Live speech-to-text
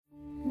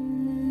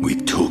We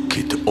took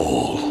it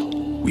all.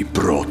 We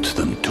brought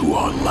them to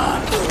our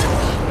land.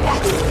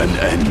 An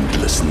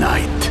endless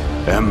night,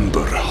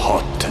 ember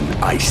hot and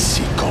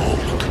icy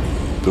cold.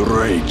 The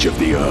rage of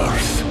the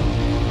earth.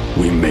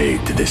 We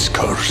made this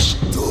curse.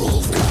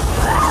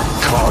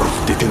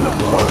 Carved it in the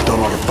blood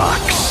on our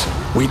backs.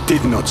 We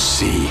did not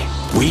see.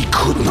 We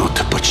could not,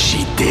 but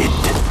she did.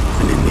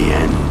 And in the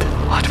end...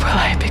 What will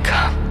I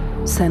become?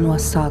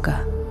 Senua's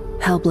Saga.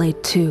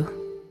 Hellblade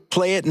 2.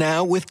 Play it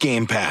now with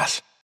Game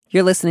Pass.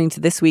 You're listening to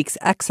this week's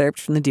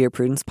excerpt from the Dear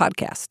Prudence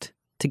podcast.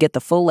 To get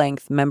the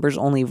full-length,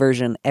 members-only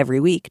version every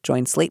week,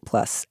 join Slate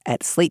Plus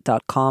at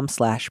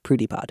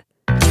slate.com/prudypod.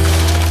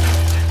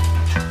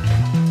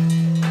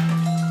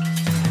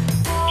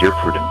 Dear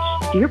Prudence.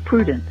 Dear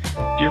Prudence.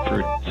 Dear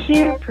Prudence.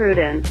 Dear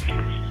Prudence.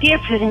 Dear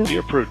Prudence.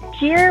 Dear Prudence.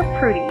 Dear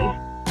Prudy,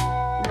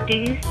 do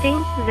you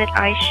think that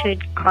I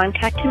should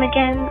contact him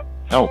again?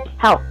 Help.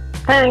 Help.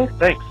 Thanks.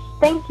 Thanks.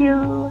 Thank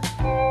you.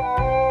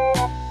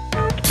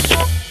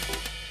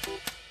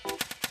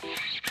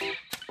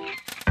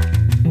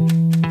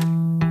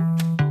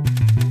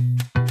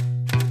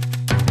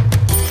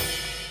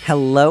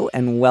 Hello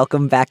and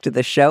welcome back to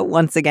the show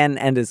once again.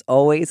 And as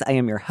always, I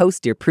am your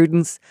host, Dear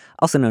Prudence,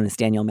 also known as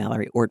Daniel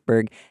Mallory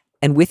Ortberg.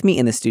 And with me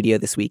in the studio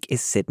this week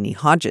is Sydney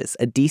Hodges,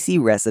 a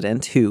DC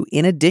resident who,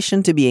 in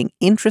addition to being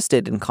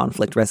interested in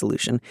conflict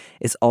resolution,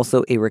 is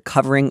also a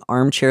recovering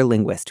armchair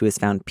linguist who has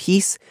found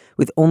peace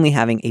with only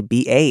having a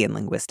BA in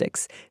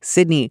linguistics.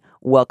 Sydney,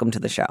 welcome to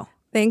the show.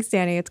 Thanks,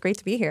 Danny. It's great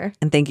to be here.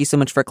 And thank you so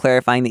much for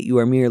clarifying that you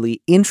are merely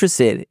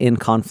interested in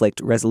conflict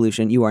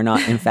resolution. You are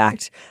not, in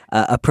fact,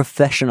 a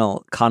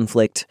professional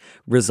conflict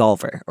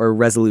resolver or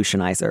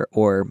resolutionizer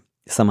or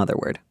some other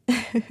word.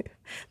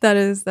 That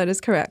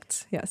is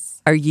correct.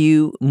 Yes. Are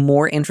you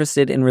more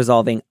interested in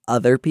resolving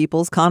other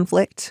people's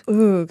conflict?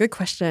 Ooh, good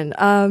question.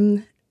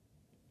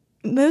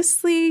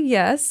 Mostly,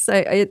 yes.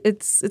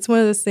 It's one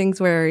of those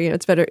things where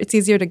it's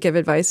easier to give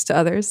advice to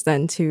others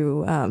than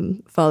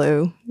to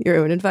follow your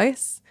own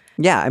advice.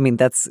 Yeah, I mean,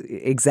 that's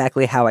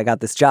exactly how I got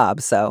this job,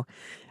 so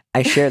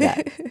I share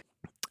that.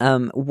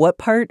 What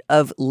part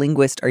of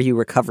linguist are you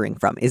recovering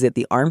from? Is it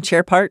the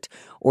armchair part,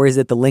 or is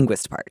it the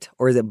linguist part,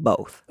 or is it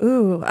both?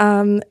 Ooh,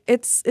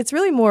 it's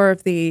really more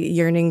of the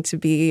yearning to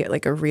be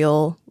like a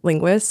real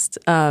linguist.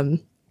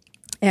 And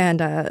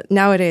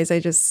nowadays, I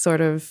just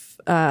sort of,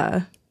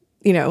 I'll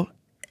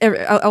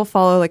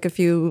follow like a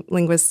few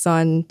linguists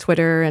on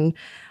Twitter and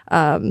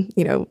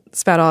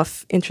spat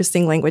off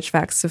interesting language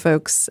facts to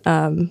folks.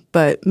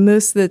 But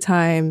most of the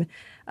time,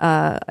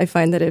 I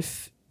find that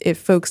if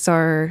folks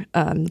are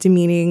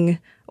demeaning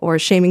or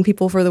shaming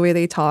people for the way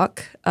they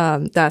talk,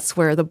 that's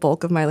where the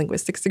bulk of my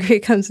linguistics degree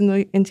comes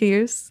into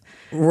use.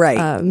 Right,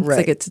 right.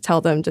 I get to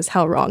tell them just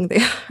how wrong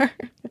they are.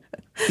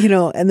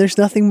 And there's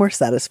nothing more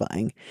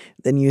satisfying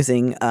than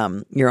using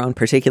your own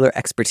particular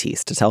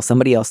expertise to tell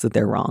somebody else that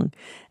they're wrong.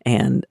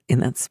 And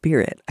in that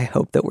spirit, I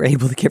hope that we're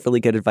able to give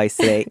really good advice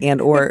today, and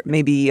or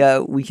maybe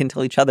we can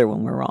tell each other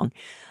when we're wrong.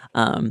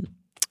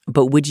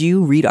 But would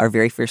you read our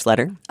very first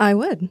letter? I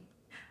would.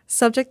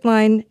 Subject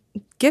line,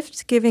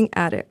 gift-giving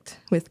addict,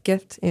 with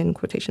gift in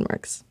quotation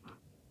marks.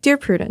 Dear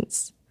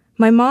Prudence,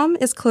 my mom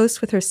is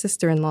close with her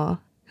sister-in-law,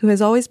 who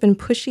has always been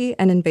pushy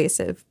and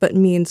invasive, but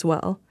means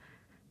well.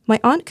 My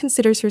aunt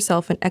considers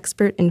herself an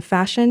expert in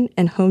fashion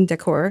and home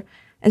decor,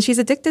 and she's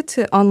addicted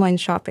to online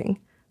shopping,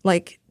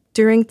 like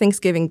during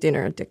Thanksgiving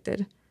dinner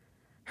addicted.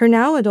 Her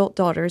now adult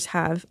daughters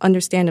have,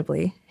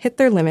 understandably, hit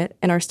their limit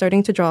and are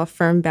starting to draw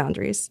firm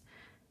boundaries.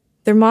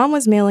 Their mom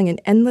was mailing an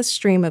endless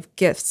stream of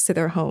gifts to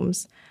their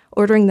homes,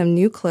 ordering them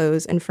new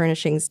clothes and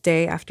furnishings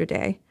day after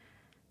day.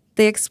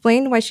 They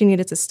explained why she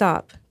needed to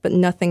stop, but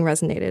nothing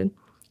resonated.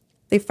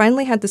 They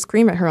finally had to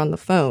scream at her on the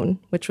phone,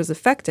 which was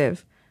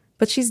effective,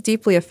 but she's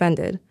deeply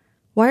offended.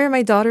 Why are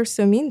my daughters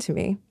so mean to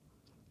me?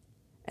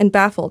 And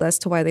baffled as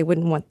to why they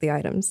wouldn't want the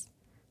items.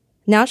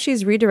 Now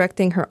she's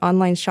redirecting her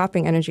online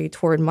shopping energy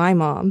toward my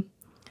mom.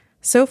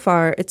 So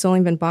far, it's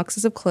only been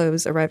boxes of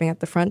clothes arriving at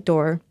the front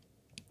door,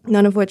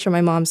 none of which are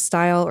my mom's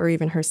style or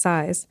even her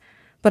size,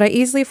 but I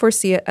easily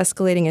foresee it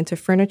escalating into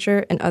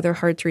furniture and other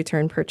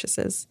hard-to-return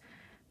purchases.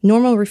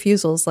 Normal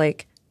refusals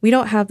like, we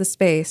don't have the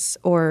space,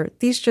 or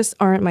these just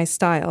aren't my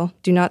style,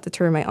 do not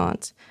deter my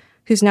aunt,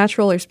 whose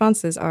natural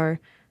responses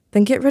are,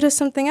 then get rid of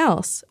something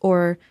else,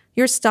 or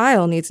your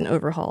style needs an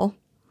overhaul.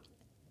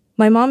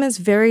 My mom is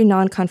very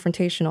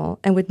non-confrontational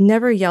and would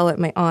never yell at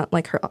my aunt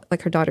like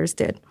her daughters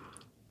did.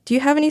 Do you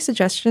have any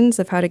suggestions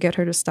of how to get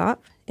her to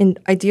stop, and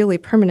ideally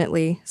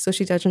permanently, so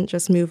she doesn't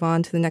just move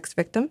on to the next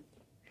victim?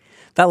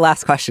 That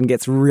last question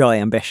gets really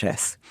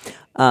ambitious.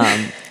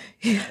 I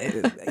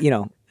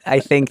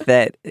think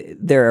that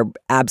there are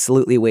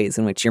absolutely ways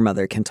in which your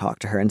mother can talk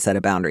to her and set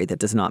a boundary. That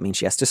does not mean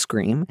she has to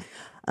scream.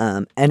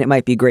 And it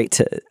might be great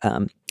to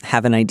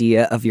have an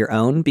idea of your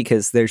own,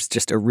 because there's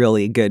just a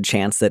really good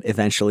chance that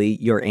eventually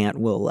your aunt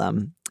will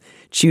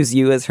choose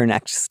you as her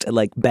next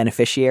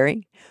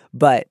beneficiary.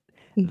 But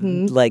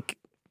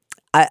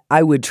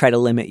I would try to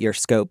limit your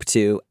scope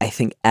to, I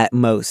think at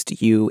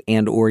most you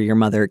and or your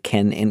mother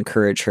can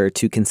encourage her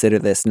to consider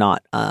this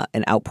not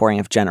an outpouring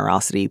of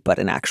generosity, but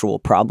an actual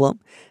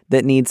problem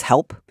that needs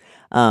help.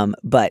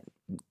 But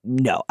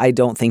no, I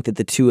don't think that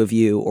the two of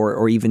you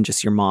or even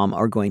just your mom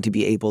are going to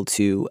be able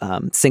to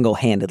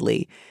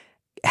single-handedly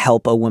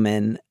help a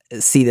woman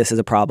see this as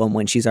a problem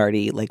when she's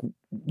already like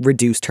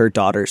reduced her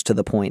daughters to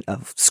the point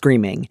of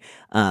screaming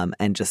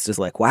and just is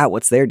like, wow,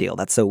 what's their deal?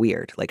 That's so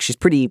weird. Like she's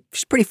pretty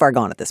far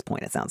gone at this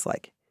point, it sounds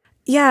like.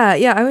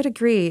 Yeah, I would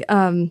agree.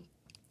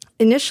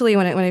 Initially,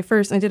 when I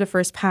did a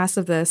first pass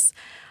of this,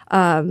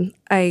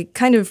 I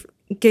kind of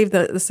gave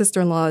the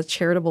sister-in-law a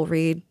charitable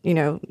read,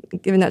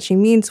 given that she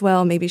means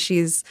well, maybe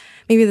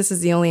this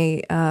is the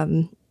only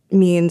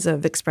means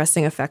of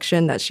expressing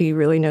affection that she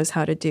really knows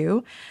how to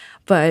do.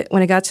 But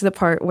when I got to the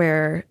part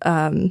where,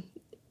 the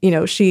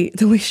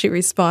way she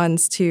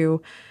responds to,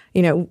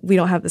 we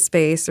don't have the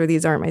space or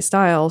these aren't my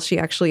style, she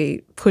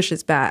actually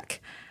pushes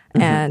back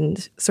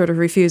and sort of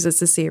refuses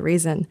to see a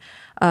reason.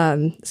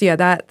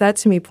 That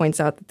to me points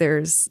out that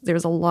there's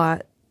a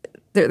lot,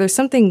 there's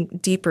something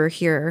deeper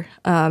here.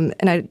 And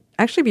I'd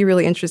actually be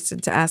really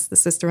interested to ask the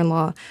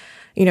sister-in-law,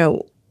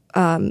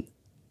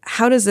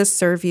 how does this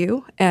serve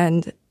you?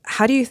 And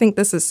how do you think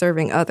this is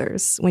serving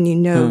others when you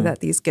know that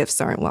these gifts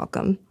aren't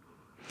welcome?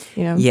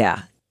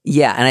 Yeah.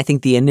 And I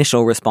think the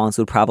initial response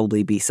would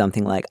probably be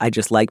something like, I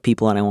just like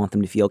people and I want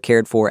them to feel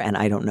cared for and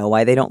I don't know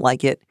why they don't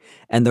like it.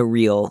 And the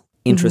real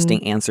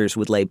interesting answers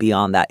would lay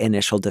beyond that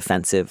initial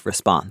defensive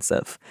response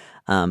of,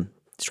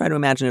 let's try to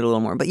imagine it a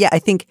little more. But yeah, I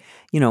think,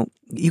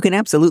 you can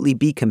absolutely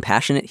be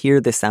compassionate here.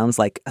 This sounds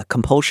like a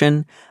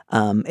compulsion.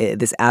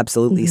 This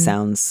absolutely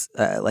sounds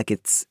like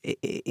it's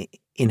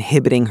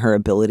inhibiting her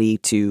ability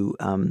to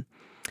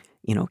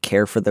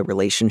care for the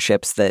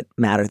relationships that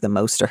matter the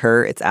most to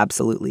her. It's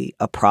absolutely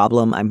a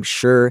problem. I'm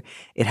sure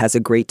it has a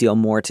great deal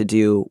more to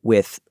do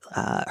with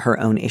her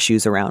own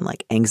issues around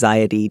like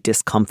anxiety,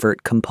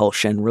 discomfort,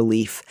 compulsion,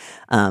 relief,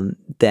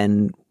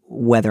 than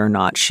whether or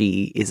not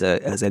she is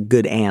a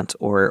good aunt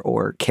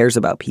or cares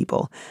about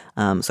people.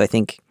 So I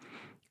think,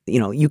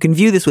 you can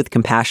view this with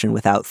compassion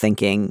without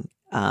thinking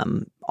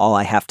all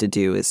I have to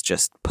do is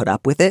just put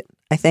up with it,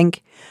 I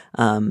think.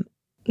 And,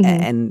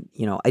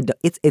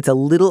 it's a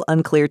little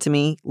unclear to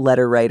me,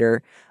 letter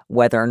writer,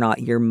 whether or not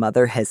your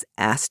mother has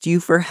asked you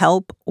for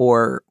help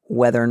or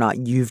whether or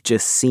not you've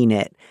just seen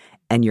it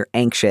and you're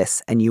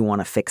anxious and you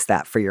want to fix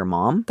that for your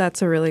mom.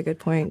 That's a really good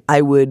point.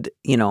 I would,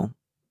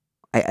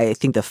 I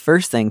think the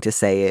first thing to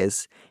say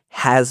is,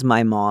 has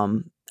my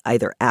mom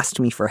either asked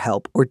me for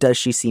help or does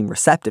she seem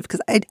receptive?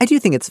 Because I do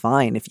think it's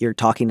fine if you're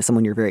talking to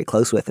someone you're very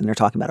close with and they're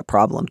talking about a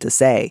problem to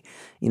say,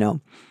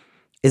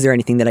 is there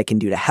anything that I can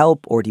do to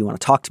help, or do you want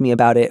to talk to me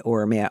about it,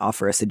 or may I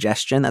offer a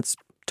suggestion? That's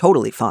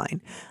totally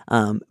fine.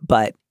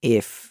 But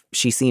if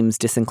she seems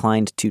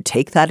disinclined to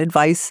take that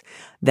advice,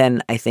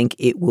 then I think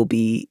it will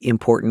be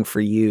important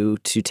for you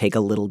to take a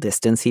little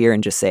distance here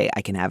and just say,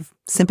 I can have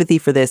sympathy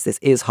for this. This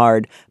is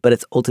hard, but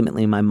it's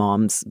ultimately my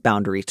mom's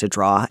boundary to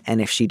draw.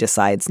 And if she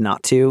decides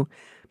not to,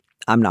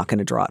 I'm not going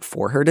to draw it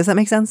for her. Does that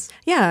make sense?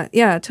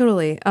 Yeah,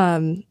 totally.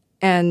 I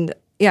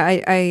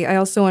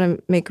also want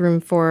to make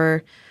room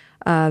for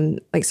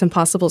like some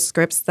possible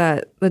scripts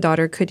that the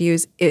daughter could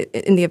use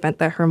in the event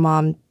that her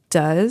mom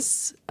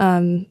does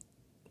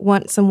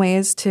want some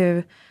ways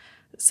to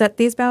set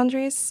these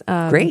boundaries.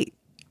 Great.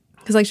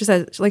 Because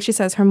like she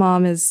says, her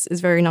mom is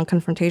very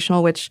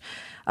non-confrontational, which,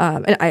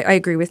 and I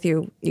agree with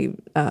you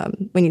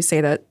when you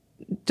say that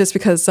just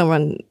because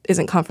someone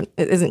isn't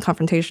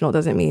confrontational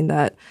doesn't mean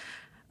that,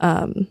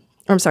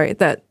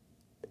 that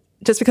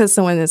just because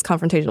someone is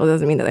confrontational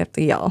doesn't mean that they have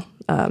to yell.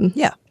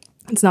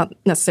 It's not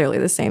necessarily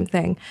the same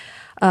thing.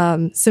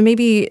 So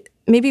maybe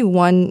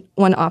one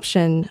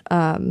option,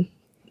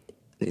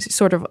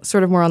 sort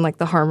of more on like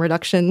the harm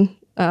reduction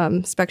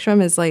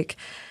spectrum, is like,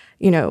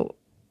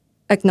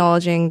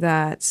 acknowledging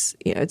that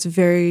it's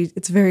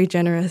very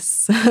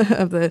generous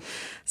of the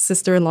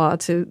sister-in-law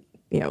to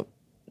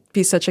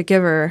be such a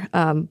giver.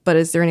 But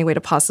is there any way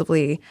to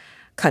possibly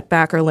cut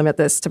back or limit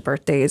this to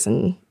birthdays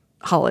and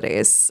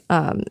holidays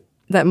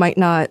that might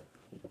not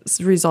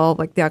resolve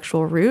like the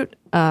actual root?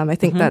 I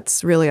think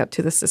that's really up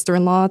to the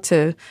sister-in-law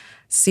to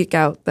seek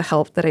out the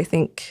help that I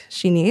think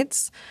she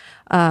needs,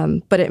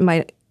 but it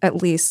might at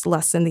least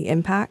lessen the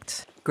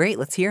impact. Great,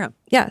 let's hear them.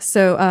 Yeah,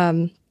 so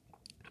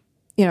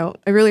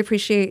I really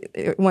appreciate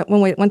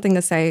one thing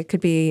to say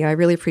could be, I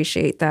really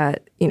appreciate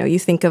that you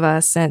think of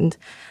us and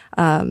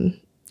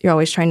you're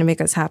always trying to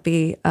make us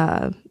happy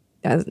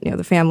as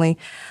the family,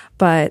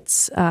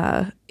 but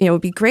it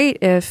would be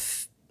great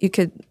if you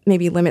could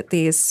maybe limit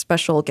these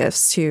special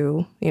gifts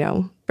to,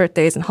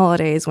 birthdays and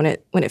holidays when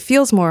it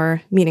feels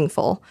more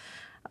meaningful.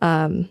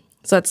 So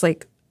that's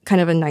like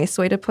kind of a nice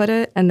way to put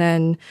it. And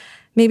then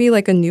maybe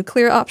like a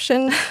nuclear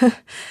option,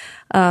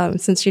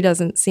 since she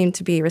doesn't seem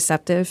to be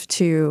receptive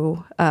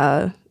to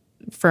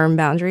firm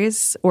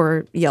boundaries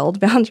or yelled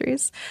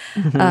boundaries,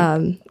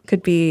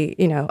 could be,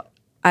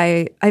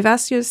 I've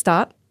asked you to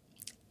stop,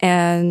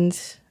 and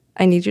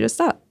I need you to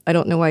stop. I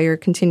don't know why you're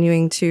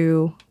continuing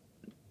to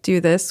do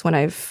this when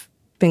I've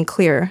been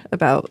clear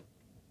about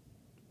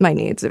my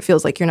needs. It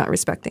feels like you're not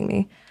respecting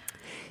me.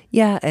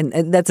 Yeah,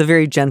 and that's a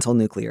very gentle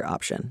nuclear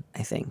option,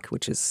 I think,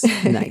 which is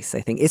nice, I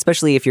think,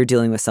 especially if you're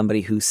dealing with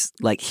somebody who's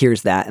like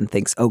hears that and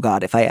thinks, oh,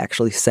 God, if I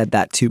actually said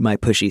that to my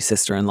pushy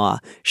sister-in-law,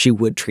 she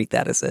would treat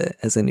that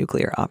as a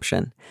nuclear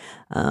option.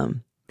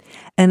 And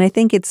I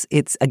think it's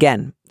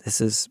again, this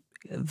is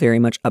very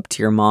much up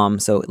to your mom.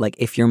 So like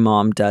if your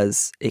mom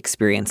does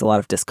experience a lot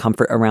of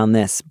discomfort around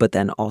this, but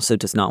then also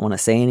does not want to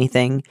say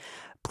anything,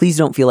 please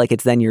don't feel like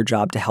it's then your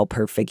job to help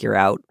her figure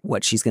out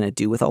what she's going to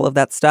do with all of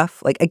that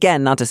stuff. Like,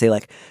 again, not to say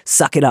like,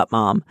 suck it up,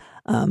 mom.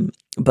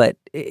 But,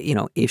 you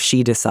know, if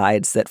she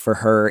decides that for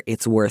her,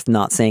 it's worth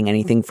not saying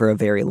anything for a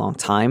very long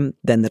time,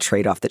 then the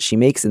trade-off that she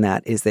makes in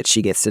that is that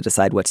she gets to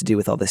decide what to do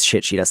with all this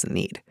shit she doesn't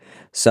need.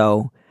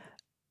 So,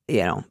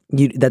 you know,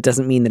 that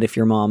doesn't mean that if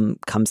your mom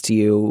comes to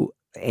you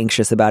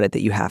anxious about it,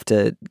 that you have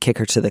to kick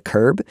her to the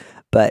curb.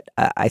 But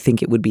I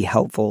think it would be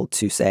helpful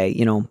to say,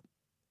 you know,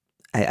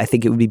 I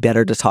think it would be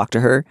better to talk to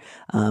her.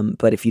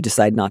 But if you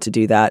decide not to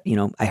do that, you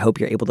know, I hope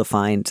you're able to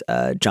find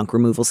a junk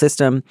removal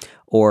system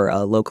or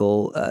a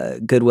local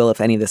Goodwill if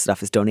any of this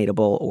stuff is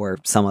donatable or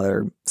some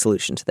other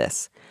solution to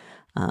this.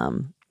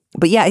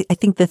 But yeah, I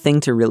think the thing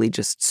to really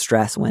just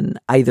stress when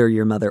either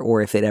your mother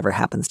or if it ever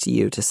happens to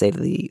you to say to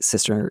the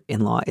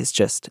sister-in-law is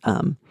just,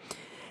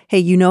 hey,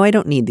 you know, I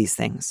don't need these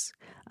things.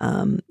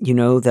 You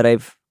know that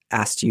I've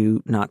asked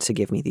you not to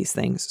give me these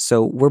things.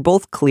 So we're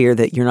both clear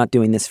that you're not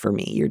doing this for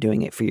me. You're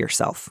doing it for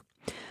yourself.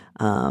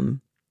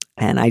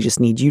 And I just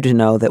need you to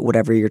know that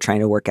whatever you're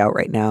trying to work out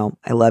right now,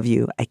 I love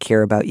you. I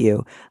care about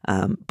you.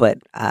 But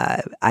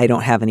I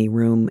don't have any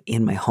room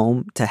in my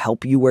home to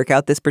help you work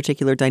out this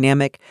particular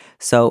dynamic.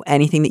 So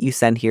anything that you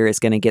send here is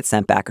going to get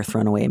sent back or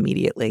thrown away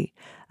immediately.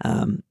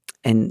 And,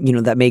 you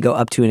know, that may go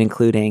up to and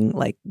including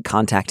like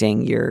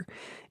contacting your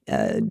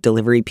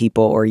delivery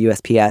people or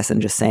USPS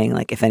and just saying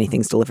like, if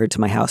anything's delivered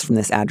to my house from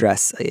this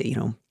address, you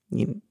know,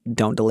 you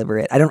don't deliver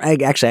it. I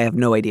have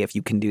no idea if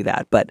you can do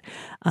that, but,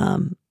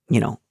 you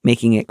know,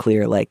 making it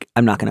clear, like,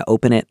 I'm not going to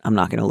open it. I'm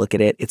not going to look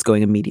at it. It's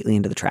going immediately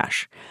into the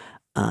trash.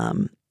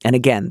 And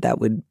again, that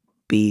would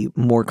be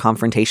more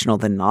confrontational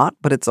than not,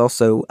 but it's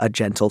also a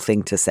gentle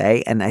thing to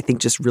say. And I think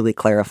just really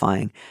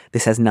clarifying,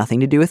 this has nothing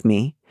to do with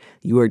me.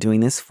 You are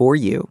doing this for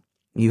you.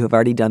 You have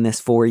already done this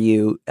for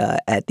you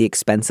at the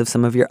expense of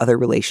some of your other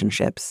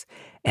relationships.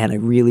 And I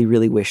really,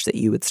 really wish that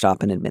you would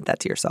stop and admit that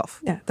to yourself.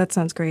 Yeah, that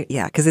sounds great.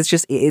 Yeah, because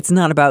it's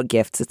not about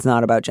gifts. It's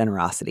not about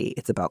generosity.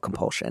 It's about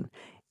compulsion.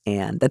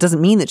 And that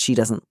doesn't mean that she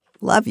doesn't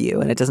love you.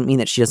 And it doesn't mean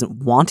that she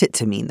doesn't want it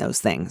to mean those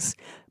things.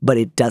 But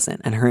it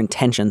doesn't. And her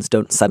intentions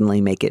don't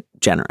suddenly make it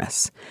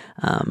generous.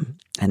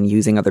 And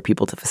using other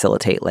people to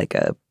facilitate like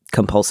a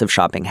compulsive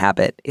shopping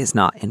habit is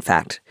not, in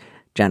fact,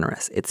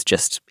 generous. It's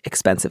just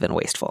expensive and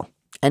wasteful.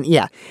 And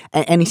yeah,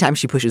 anytime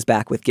she pushes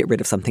back with get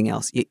rid of something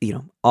else, you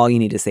know, all you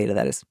need to say to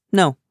that is,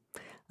 no,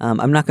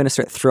 I'm not going to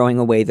start throwing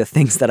away the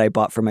things that I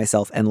bought for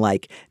myself and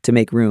like to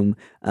make room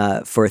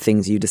for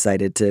things you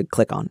decided to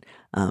click on.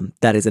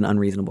 That is an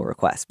unreasonable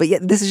request. But yeah,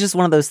 this is just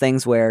one of those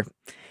things where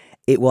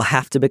it will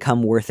have to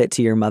become worth it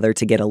to your mother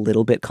to get a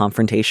little bit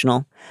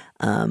confrontational.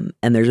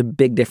 And there's a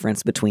big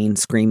difference between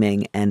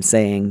screaming and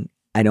saying,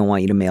 I don't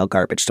want you to mail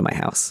garbage to my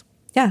house.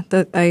 Yeah,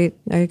 I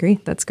agree.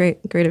 That's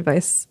great. Great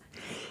advice.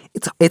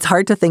 It's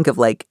hard to think of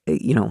like,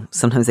 you know,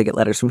 sometimes I get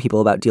letters from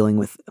people about dealing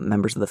with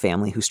members of the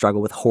family who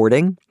struggle with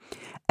hoarding.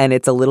 And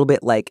it's a little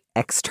bit like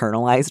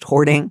externalized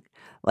hoarding.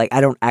 Like,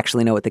 I don't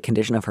actually know what the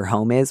condition of her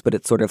home is, but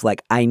it's sort of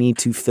like I need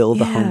to fill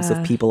the homes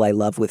of people I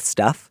love with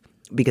stuff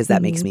because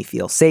that makes me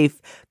feel safe,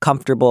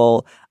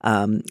 comfortable,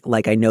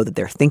 like I know that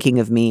they're thinking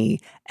of me.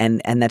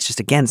 And that's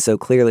just, again, so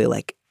clearly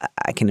like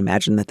I can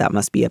imagine that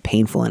must be a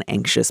painful and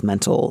anxious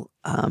mental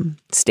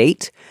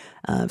state.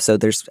 So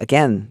there's,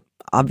 again,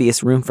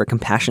 obvious room for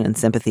compassion and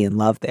sympathy and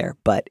love there,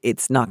 but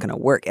it's not going to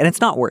work. And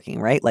it's not working,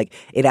 right? Like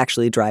it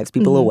actually drives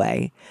people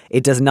away.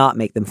 It does not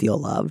make them feel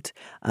loved.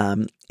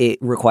 It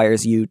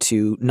requires you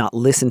to not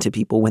listen to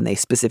people when they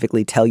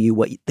specifically tell you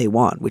what they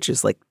want, which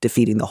is like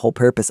defeating the whole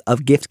purpose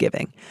of gift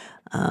giving.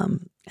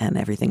 And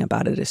everything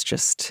about it is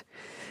just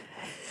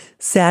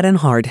sad and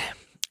hard.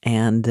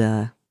 And,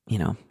 you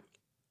know,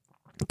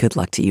 good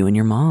luck to you and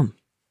your mom.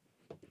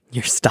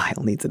 Your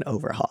style needs an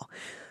overhaul.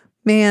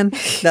 Man,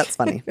 that's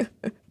funny.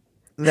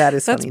 That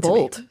is funny. That's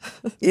bold.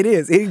 It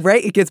is,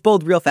 right? It gets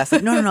bold real fast.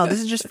 Like, no, this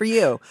is just for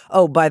you.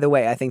 Oh, by the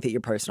way, I think that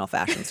your personal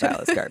fashion style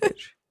is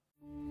garbage.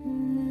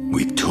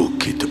 We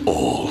took it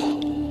all.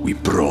 We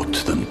brought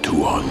them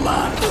to our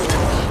land.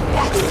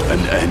 An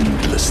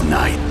endless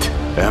night,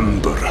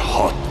 ember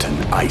hot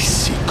and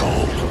icy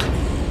cold.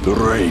 The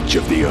rage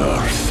of the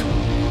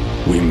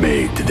earth. We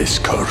made this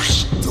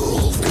curse.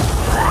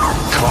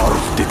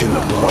 Carved it in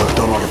the blood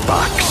on our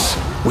backs.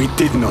 We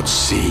did not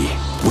see.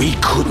 We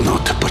could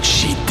not, but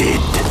she did.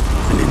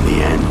 And in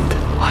the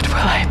end, What will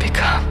I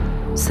become?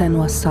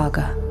 Senua's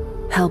Saga.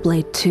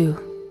 Hellblade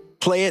 2.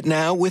 Play it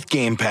now with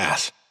Game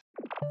Pass.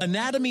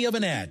 Anatomy of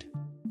an ad.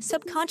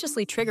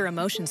 Subconsciously trigger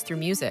emotions through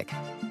music.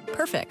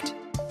 Perfect.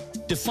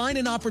 Define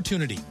an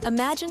opportunity.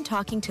 Imagine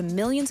talking to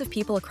millions of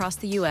people across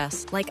the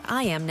U.S. like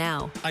I am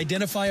now.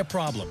 Identify a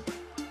problem.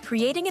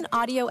 Creating an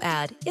audio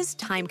ad is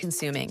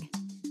time-consuming.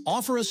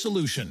 Offer a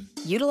solution.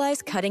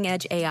 Utilize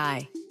cutting-edge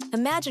AI.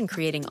 Imagine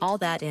creating all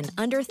that in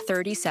under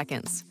 30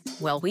 seconds.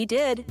 Well, we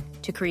did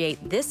to create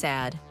this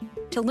ad.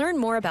 To learn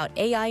more about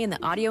AI in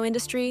the audio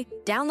industry,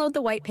 download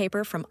the white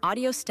paper from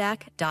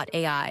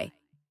audiostack.ai.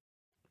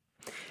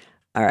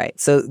 All right,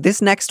 so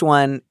this next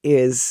one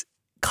is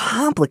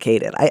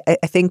complicated. I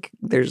think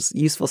there's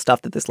useful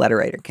stuff that this letter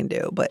writer can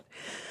do, but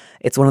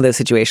it's one of those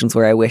situations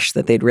where I wish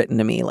that they'd written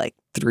to me like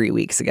 3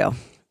 weeks ago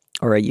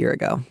or a year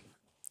ago.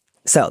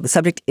 So the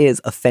subject is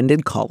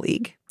offended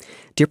colleague.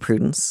 Dear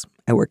Prudence,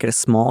 I work at a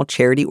small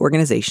charity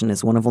organization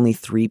as one of only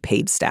 3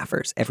 paid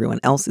staffers. Everyone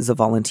else is a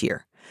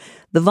volunteer.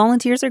 The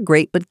volunteers are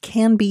great, but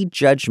can be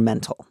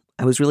judgmental.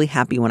 I was really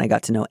happy when I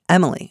got to know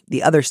Emily,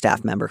 the other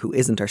staff member who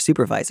isn't our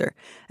supervisor,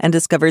 and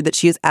discovered that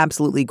she is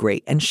absolutely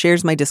great and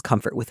shares my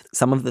discomfort with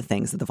some of the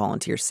things that the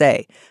volunteers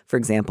say. For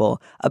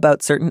example,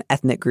 about certain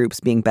ethnic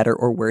groups being better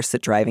or worse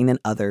at driving than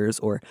others,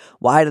 or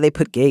why do they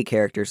put gay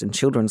characters in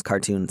children's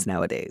cartoons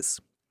nowadays?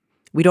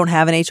 We don't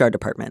have an HR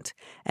department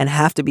and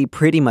have to be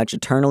pretty much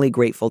eternally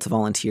grateful to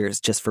volunteers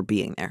just for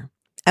being there.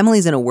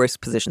 Emily's in a worse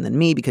position than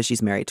me because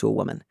she's married to a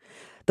woman.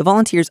 The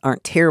volunteers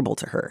aren't terrible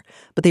to her,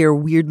 but they are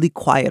weirdly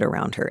quiet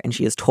around her, and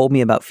she has told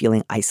me about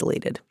feeling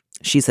isolated.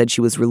 She said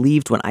she was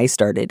relieved when I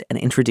started and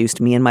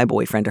introduced me and my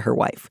boyfriend to her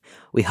wife.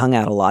 We hung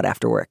out a lot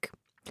after work.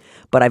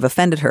 But I've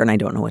offended her and I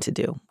don't know what to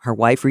do. Her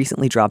wife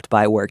recently dropped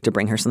by work to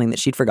bring her something that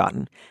she'd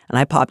forgotten, and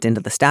I popped into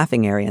the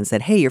staffing area and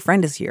said, "Hey, your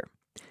friend is here."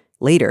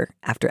 Later,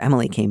 after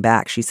Emily came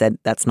back, she said,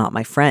 "That's not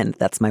my friend,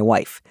 that's my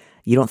wife.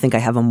 You don't think I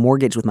have a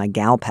mortgage with my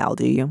gal pal,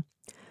 do you?"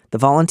 The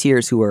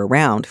volunteers who were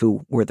around,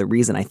 who were the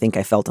reason I think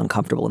I felt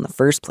uncomfortable in the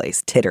first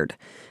place, tittered,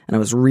 and I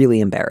was really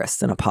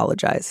embarrassed and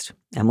apologized.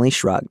 Emily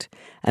shrugged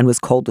and was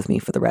cold with me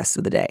for the rest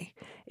of the day.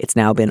 It's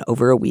now been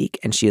over a week,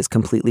 and she has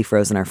completely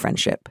frozen our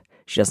friendship.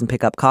 She doesn't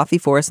pick up coffee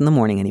for us in the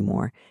morning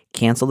anymore,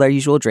 canceled our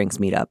usual drinks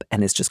meetup,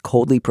 and is just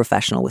coldly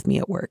professional with me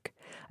at work.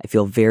 I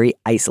feel very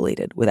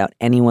isolated without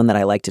anyone that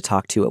I like to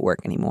talk to at work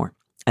anymore.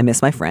 I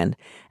miss my friend,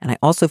 and I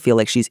also feel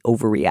like she's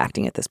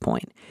overreacting at this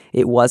point.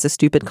 It was a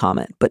stupid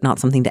comment, but not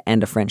something to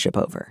end a friendship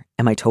over.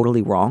 Am I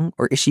totally wrong,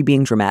 or is she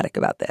being dramatic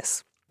about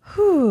this?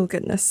 Oh,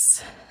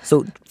 goodness.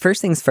 So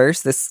first things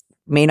first, this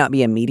may not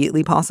be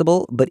immediately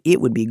possible, but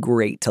it would be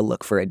great to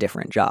look for a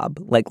different job.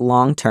 Like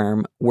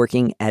long-term,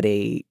 working at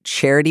a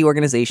charity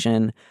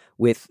organization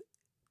with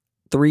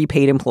 3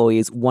 paid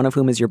employees, one of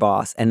whom is your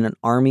boss, and an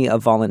army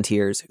of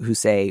volunteers who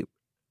say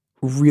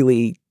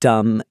really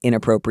dumb,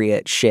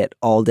 inappropriate shit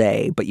all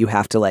day, but you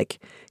have to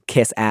like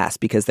kiss ass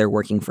because they're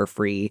working for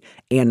free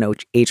and no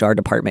HR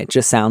department.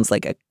 Just sounds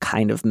like a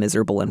kind of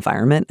miserable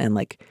environment. And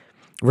like,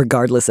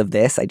 regardless of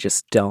this, I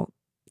just don't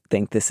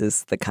think this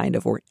is the kind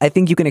of work. I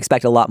think you can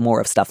expect a lot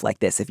more of stuff like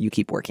this if you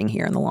keep working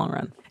here in the long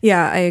run.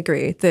 Yeah, I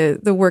agree.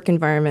 The work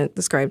environment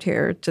described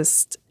here,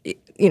 just,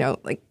 you know,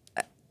 like,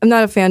 I'm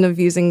not a fan of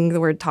using the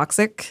word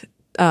toxic,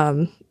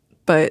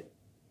 but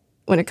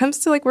when it comes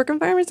to like work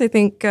environments, I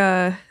think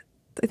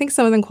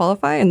some of them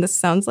qualify, and this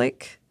sounds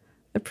like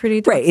a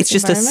pretty toxic right. It's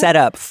just a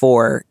setup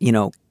for, you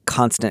know,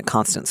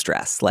 constant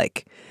stress.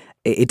 Like,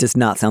 it does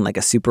not sound like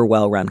a super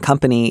well-run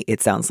company.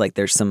 It sounds like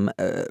there's some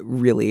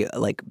really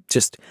like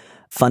just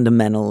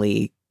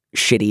fundamentally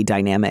shitty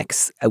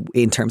dynamics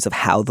in terms of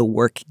how the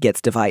work gets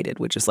divided,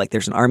 which is like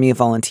there's an army of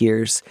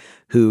volunteers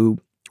who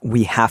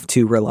we have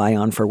to rely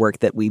on for work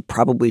that we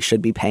probably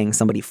should be paying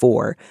somebody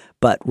for,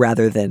 but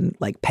rather than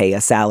like pay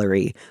a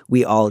salary,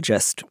 we all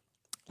just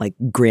like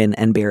grin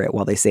and bear it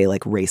while they say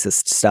like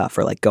racist stuff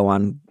or like go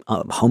on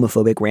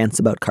homophobic rants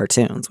about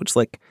cartoons, which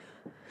like,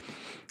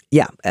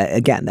 yeah,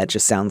 again, that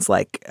just sounds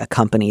like a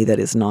company that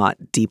is not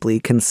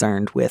deeply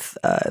concerned with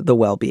the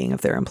well-being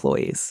of their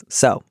employees.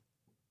 So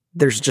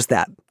there's just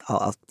that.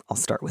 I'll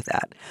start with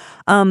that.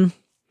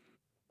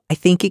 I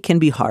think it can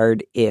be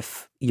hard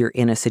if you're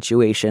in a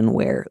situation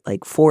where,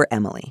 like, for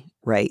Emily,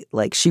 right?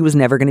 Like, she was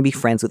never going to be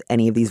friends with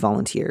any of these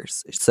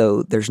volunteers.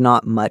 So there's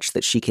not much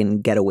that she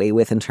can get away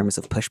with in terms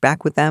of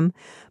pushback with them.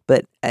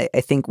 But I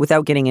think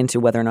without getting into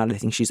whether or not I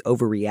think she's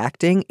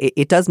overreacting,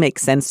 it does make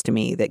sense to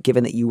me that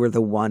given that you were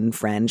the one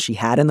friend she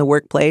had in the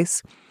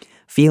workplace,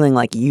 feeling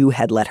like you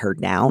had let her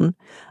down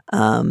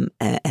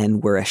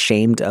and were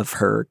ashamed of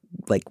her,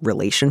 like,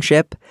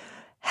 relationship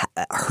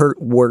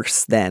hurt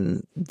worse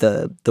than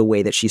the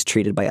way that she's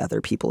treated by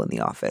other people in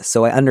the office.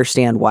 So I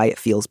understand why it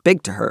feels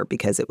big to her,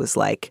 because it was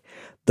like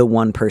the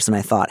one person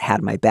I thought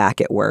had my back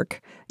at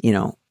work, you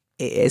know,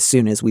 as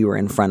soon as we were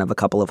in front of a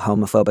couple of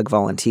homophobic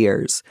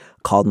volunteers,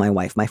 called my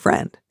wife my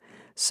friend.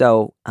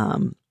 So,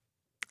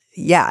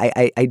 yeah,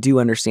 I do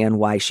understand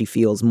why she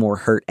feels more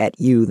hurt at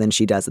you than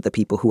she does at the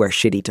people who are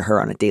shitty to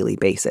her on a daily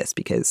basis,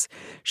 because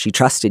she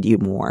trusted you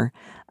more.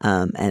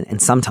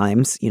 And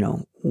sometimes, you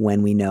know,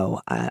 when we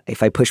know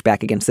if I push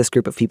back against this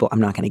group of people,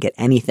 I'm not going to get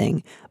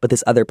anything, but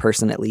this other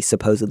person at least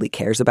supposedly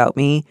cares about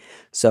me.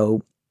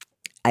 So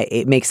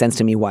it makes sense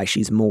to me why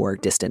she's more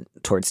distant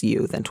towards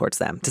you than towards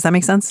them. Does that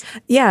make sense?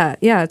 Yeah,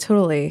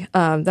 totally.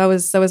 That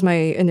was my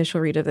initial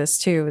read of this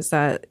too. Is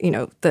that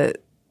the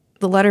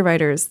letter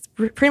writer is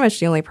pretty much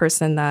the only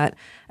person that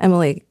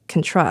Emily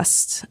can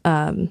trust,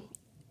 and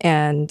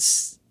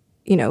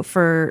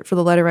for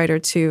the letter writer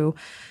to,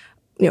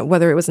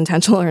 whether it was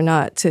intentional or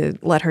not, to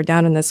let her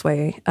down in this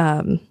way,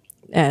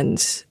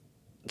 and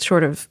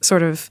sort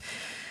of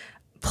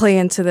play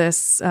into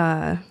this.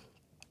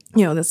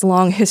 This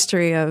long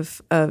history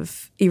of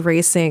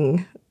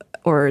erasing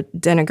or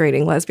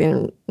denigrating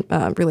lesbian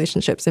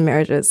relationships and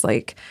marriages,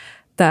 like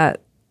that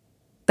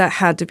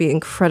had to be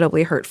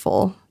incredibly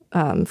hurtful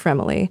for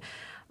Emily,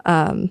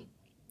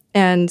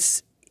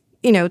 and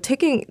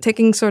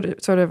taking sort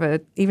of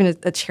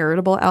a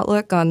charitable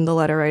outlook on the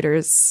letter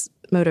writer's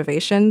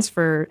motivations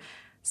for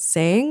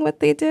saying what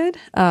they did.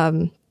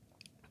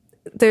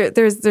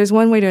 There's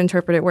one way to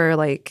interpret it where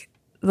like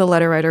the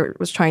letter writer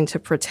was trying to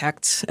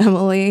protect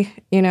Emily,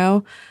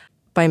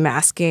 by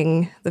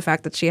masking the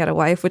fact that she had a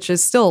wife, which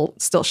is still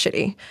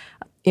shitty,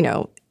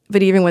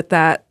 But even with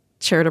that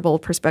charitable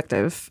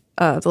perspective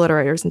of the letter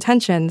writer's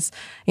intentions,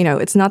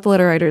 it's not the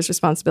letter writer's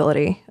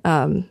responsibility,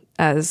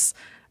 as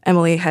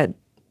Emily had,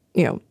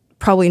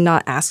 probably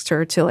not asked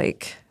her to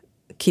like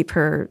keep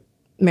her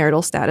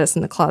marital status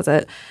in the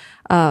closet.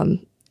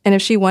 And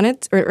if she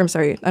wanted, or I'm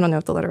sorry, I don't know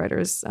if the letter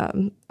writers, I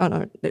don't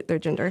know their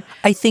gender.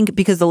 I think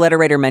because the letter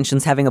writer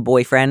mentions having a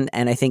boyfriend,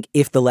 and I think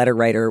if the letter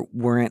writer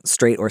weren't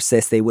straight or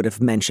cis, they would have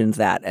mentioned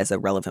that as a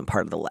relevant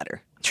part of the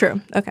letter. True.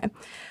 Okay.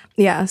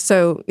 Yeah.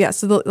 So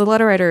the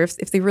letter writer,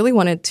 if they really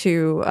wanted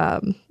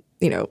to,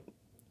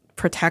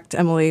 protect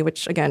Emily,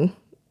 which again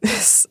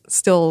is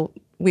still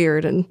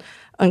weird and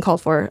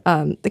uncalled for,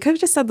 they could have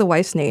just said the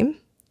wife's name.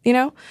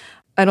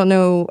 I don't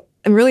know.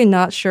 I'm really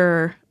not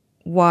sure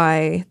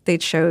why they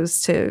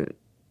chose to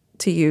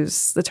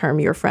use the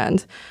term "your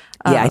friend."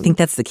 Yeah, I think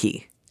that's the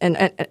key. And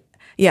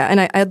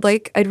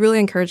I'd really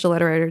encourage the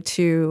letter writer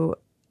to,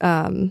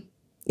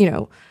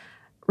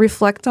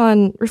 reflect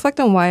on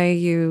why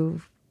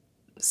you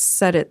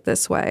said it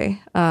this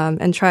way,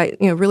 and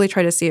really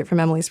try to see it from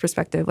Emily's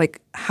perspective,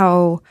 like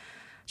how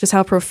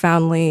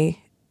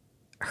profoundly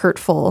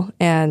hurtful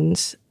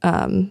and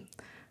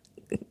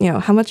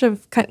how much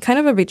of kind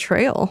of a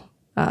betrayal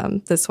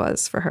this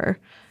was for her.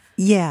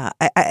 Yeah,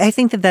 I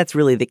think that that's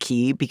really the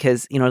key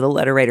because, the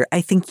letter writer,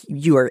 I think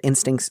your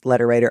instincts,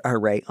 letter writer, are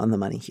right on the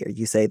money here.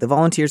 You say the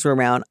volunteers were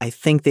around. I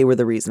think they were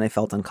the reason I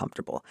felt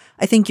uncomfortable.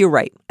 I think you're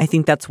right. I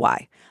think that's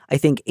why. I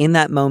think in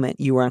that moment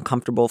you were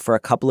uncomfortable for a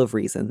couple of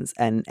reasons.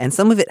 And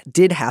some of it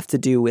did have to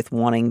do with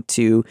wanting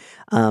to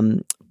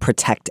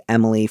protect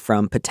Emily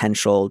from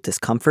potential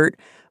discomfort.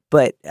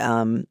 But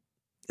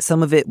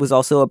some of it was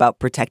also about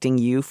protecting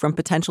you from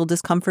potential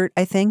discomfort,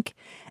 I think.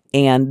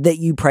 And that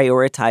you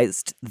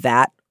prioritized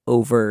that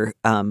over,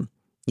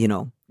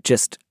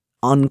 just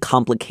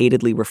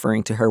uncomplicatedly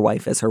referring to her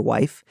wife as her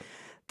wife.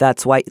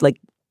 That's why,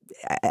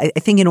 I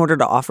think in order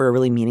to offer a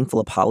really meaningful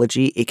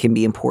apology, it can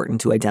be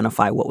important to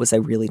identify what was I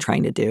really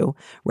trying to do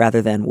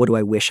rather than what do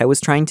I wish I was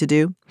trying to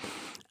do.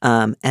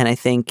 And I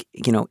think,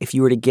 if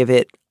you were to give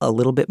it a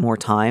little bit more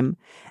time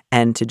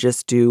and to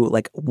just do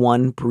like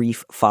one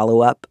brief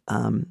follow-up,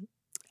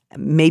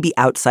 maybe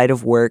outside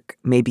of work,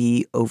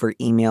 maybe over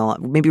email,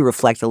 maybe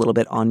reflect a little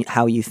bit on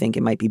how you think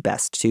it might be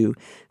best to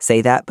say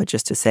that. But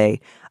just to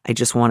say, I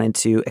just wanted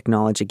to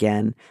acknowledge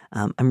again,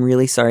 I'm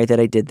really sorry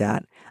that I did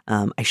that.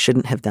 I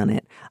shouldn't have done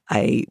it.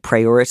 I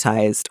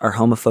prioritized our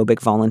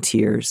homophobic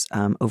volunteers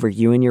over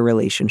you and your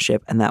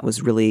relationship. And that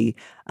was really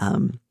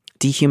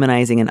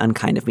dehumanizing and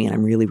unkind of me. And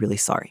I'm really, really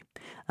sorry.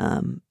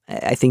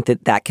 I think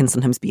that can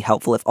sometimes be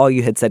helpful. If all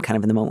you had said kind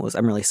of in the moment was,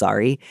 I'm really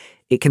sorry,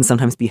 it can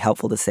sometimes be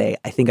helpful to say,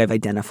 I think I've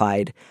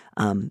identified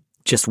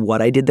just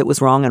what I did that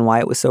was wrong and why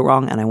it was so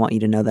wrong. And I want you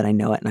to know that I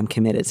know it and I'm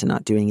committed to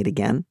not doing it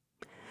again.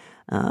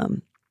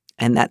 And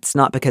that's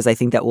not because I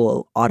think that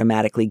will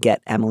automatically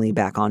get Emily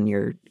back on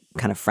your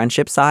kind of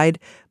friendship side,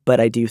 but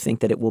I do think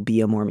that it will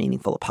be a more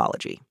meaningful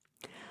apology.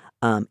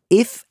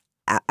 If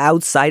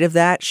outside of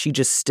that, she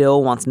just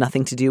still wants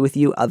nothing to do with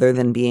you other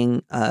than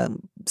being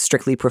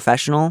strictly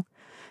professional,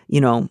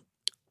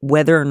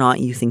 whether or not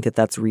you think that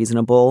that's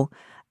reasonable,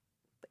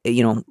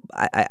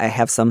 I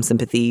have some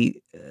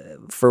sympathy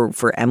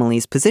for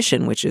Emily's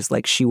position, which is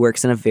like she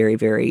works in a very,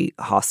 very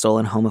hostile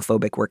and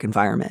homophobic work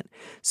environment.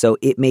 So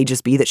it may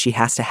just be that she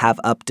has to have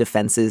up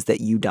defenses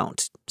that you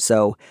don't.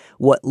 So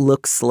what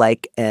looks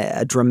like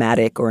a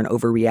dramatic or an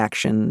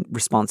overreaction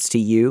response to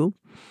you,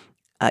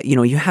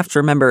 you have to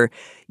remember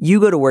you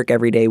go to work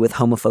every day with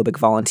homophobic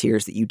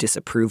volunteers that you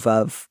disapprove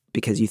of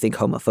because you think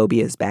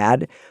homophobia is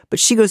bad. But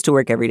she goes to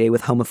work every day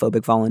with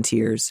homophobic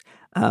volunteers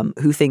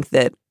who think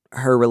that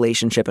her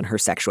relationship and her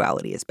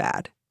sexuality is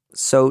bad.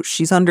 So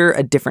she's under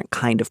a different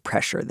kind of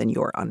pressure than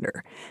you're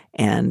under.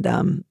 And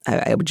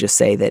I would just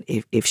say that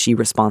if she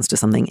responds to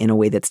something in a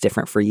way that's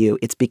different for you,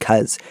 it's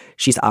because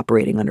she's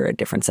operating under a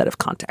different set of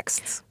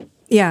contexts.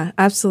 Yeah,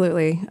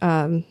 absolutely.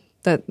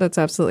 That's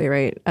absolutely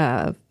right.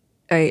 I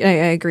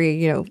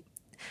agree. The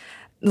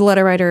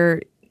letter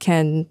writer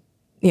can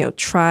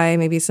try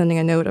maybe sending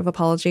a note of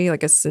apology,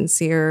 like a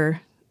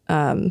sincere,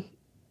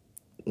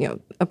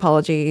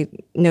 apology,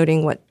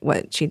 noting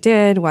what she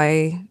did,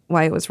 why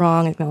it was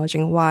wrong,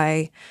 acknowledging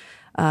why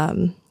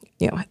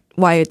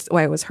it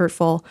was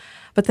hurtful,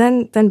 but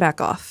then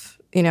back off.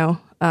 Emily's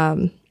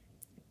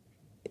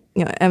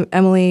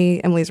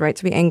right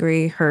to be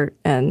angry, hurt,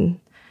 and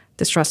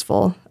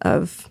distrustful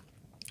of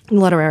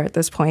Letterer at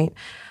this point.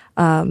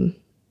 And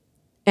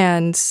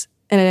at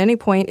any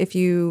point, if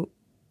you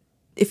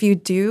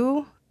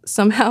do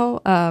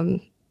somehow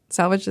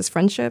salvage this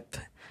friendship,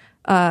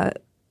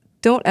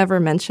 don't ever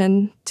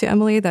mention to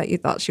Emily that you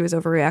thought she was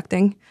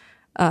overreacting,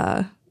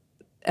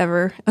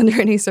 ever,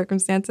 under any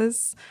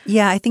circumstances.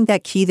 Yeah, I think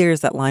that key there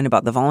is that line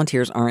about the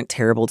volunteers aren't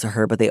terrible to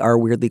her, but they are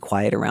weirdly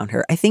quiet around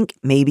her. I think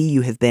maybe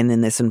you have been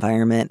in this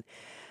environment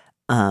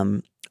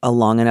a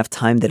long enough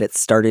time that it's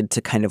started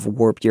to kind of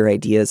warp your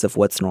ideas of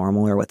what's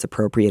normal or what's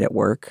appropriate at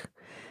work.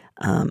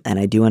 And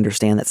I do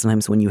understand that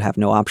sometimes when you have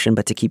no option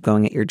but to keep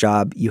going at your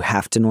job, you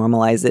have to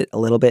normalize it a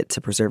little bit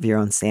to preserve your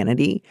own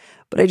sanity.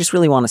 But I just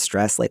really want to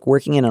stress, like,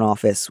 working in an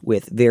office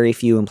with very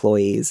few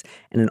employees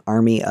and an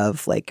army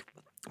of like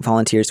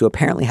volunteers who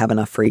apparently have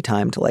enough free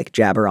time to like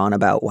jabber on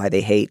about why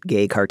they hate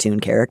gay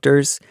cartoon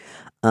characters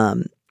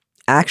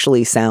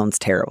actually sounds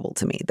terrible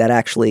to me. That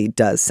actually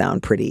does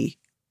sound pretty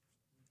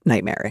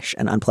nightmarish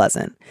and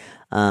unpleasant.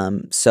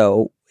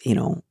 So,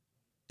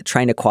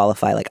 trying to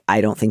qualify, like,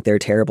 I don't think they're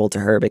terrible to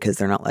her because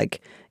they're not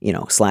like,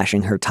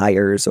 slashing her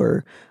tires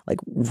or like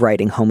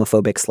writing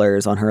homophobic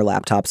slurs on her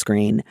laptop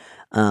screen,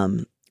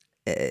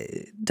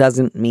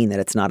 doesn't mean that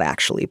it's not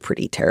actually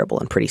pretty terrible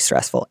and pretty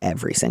stressful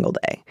every single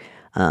day.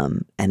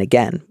 And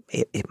again,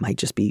 it might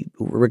just be,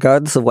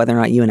 regardless of whether or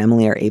not you and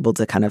Emily are able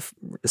to kind of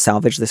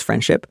salvage this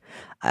friendship,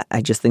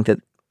 I just think that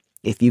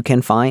if you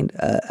can find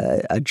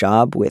a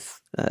job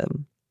with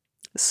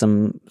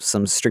some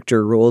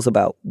stricter rules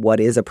about what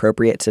is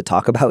appropriate to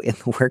talk about in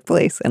the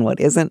workplace and what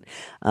isn't,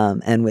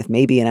 and with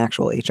maybe an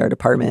actual HR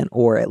department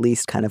or at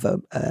least kind of a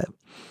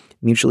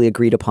mutually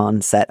agreed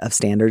upon set of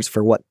standards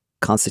for what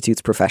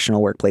constitutes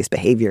professional workplace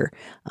behavior,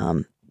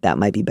 that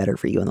might be better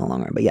for you in the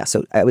long run. But yeah,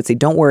 so I would say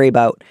don't worry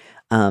about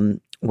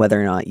whether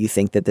or not you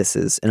think that this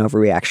is an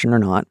overreaction or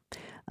not.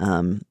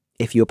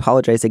 If you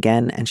apologize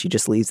again and she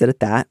just leaves it at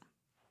that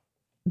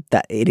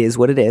it is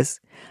what it is.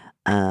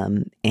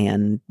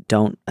 And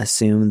don't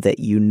assume that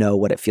you know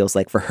what it feels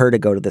like for her to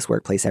go to this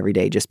workplace every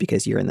day just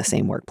because you're in the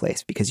same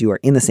workplace, because you are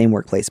in the same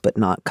workplace but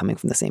not coming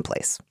from the same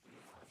place.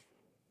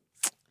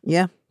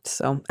 Yeah,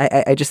 so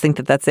I just think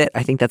that that's it.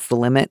 I think that's the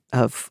limit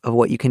of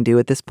what you can do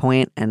at this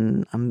point.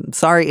 And I'm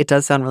sorry, it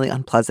does sound really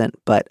unpleasant,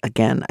 but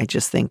again, I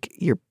just think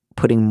you're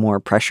putting more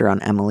pressure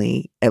on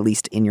Emily, at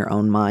least in your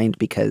own mind,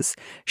 because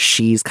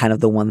she's kind of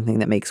the one thing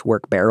that makes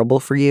work bearable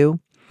for you.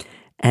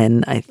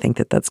 And I think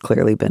that that's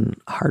clearly been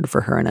hard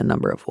for her in a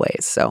number of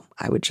ways. So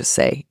I would just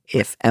say,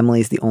 if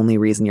Emily's the only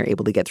reason you're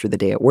able to get through the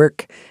day at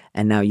work,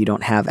 and now you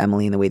don't have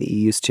Emily in the way that you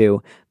used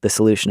to, the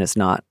solution is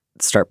not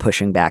start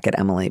pushing back at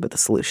Emily, but the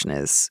solution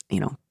is,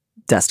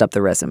 dust up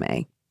the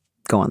resume,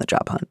 go on the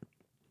job hunt.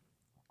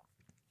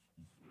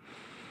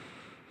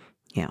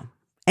 Yeah.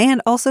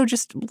 And also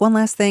just one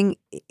last thing,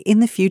 in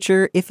the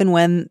future, if and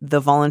when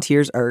the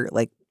volunteers are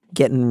like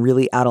getting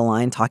really out of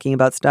line talking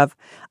about stuff,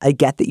 I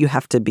get that you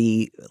have to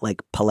be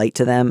like polite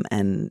to them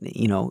and,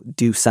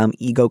 do some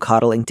ego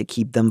coddling to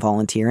keep them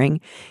volunteering.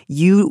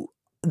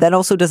 That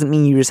also doesn't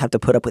mean you just have to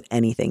put up with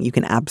anything. You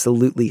can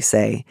absolutely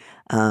say,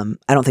 I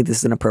don't think this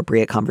is an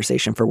appropriate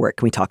conversation for work.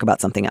 Can we talk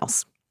about something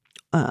else?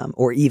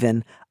 Or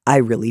even, I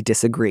really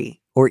disagree.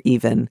 Or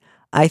even,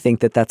 I think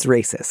that that's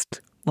racist.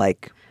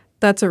 Like,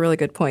 that's a really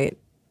good point.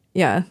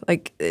 Yeah,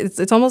 like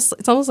it's almost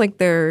like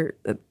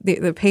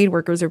the paid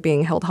workers are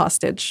being held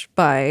hostage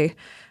by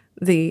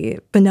the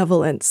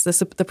benevolence,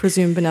 the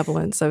presumed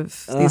benevolence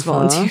of these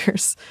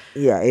volunteers.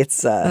 Yeah,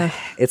 it's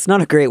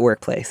not a great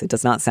workplace. It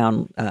does not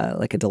sound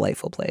like a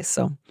delightful place.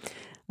 So,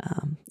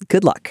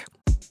 good luck.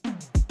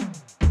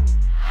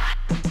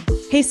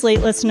 Hey, Slate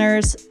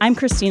listeners, I'm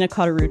Christina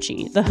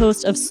Cauterucci, the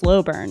host of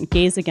Slow Burn: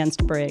 Gays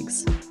Against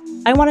Briggs.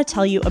 I want to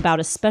tell you about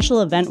a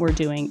special event we're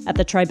doing at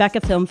the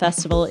Tribeca Film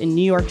Festival in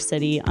New York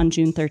City on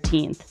June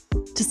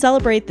 13th. To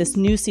celebrate this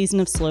new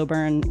season of Slow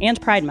Burn and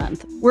Pride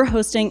Month, we're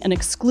hosting an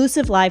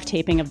exclusive live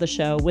taping of the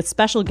show with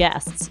special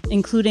guests,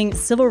 including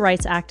civil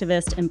rights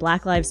activist and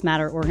Black Lives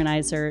Matter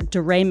organizer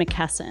DeRay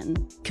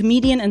McKesson,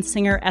 comedian and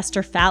singer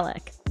Esther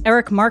Fallick,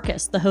 Eric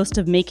Marcus, the host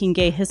of Making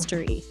Gay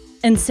History,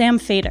 and Sam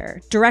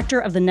Feder, director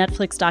of the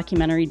Netflix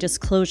documentary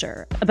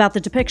Disclosure, about the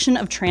depiction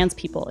of trans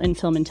people in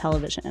film and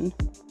television.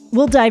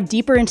 We'll dive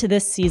deeper into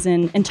this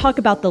season and talk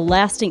about the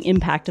lasting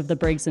impact of the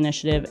Briggs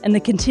Initiative and the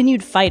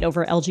continued fight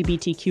over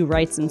LGBTQ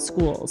rights in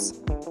schools.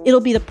 It'll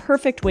be the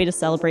perfect way to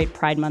celebrate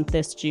Pride Month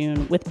this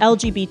June with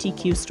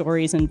LGBTQ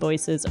stories and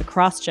voices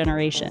across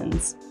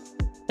generations.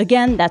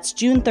 Again, that's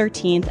June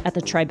 13th at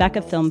the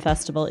Tribeca Film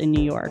Festival in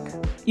New York.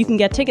 You can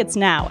get tickets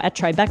now at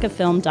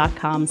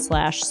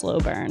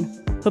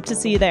tribecafilm.com/slowburn. Hope to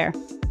see you there.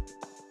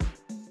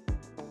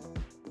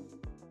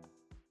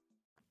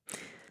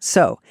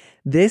 So,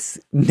 this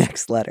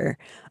next letter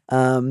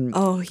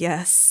Oh,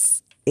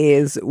 yes.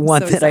 Is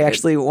one So that I excited.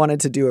 actually wanted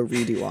to do a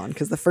redo on,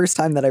 because the first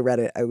time that I read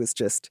it, I was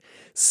just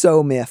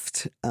so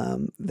miffed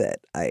that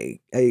I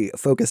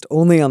focused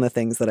only on the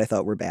things that I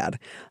thought were bad.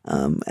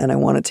 And I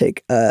want to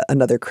take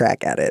another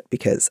crack at it,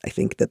 because I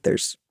think that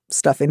there's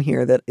stuff in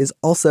here that is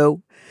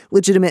also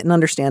legitimate and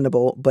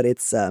understandable, but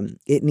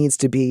it needs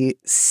to be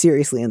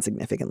seriously and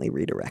significantly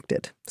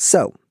redirected.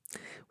 So,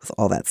 with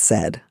all that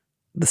said,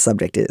 the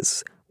subject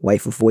is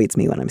wife avoids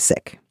me when I'm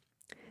sick.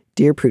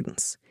 Dear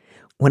Prudence,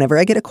 whenever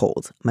I get a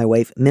cold, my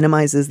wife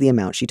minimizes the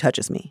amount she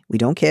touches me. We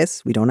don't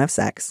kiss, we don't have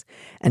sex,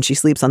 and she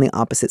sleeps on the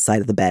opposite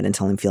side of the bed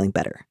until I'm feeling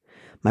better.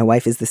 My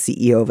wife is the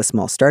CEO of a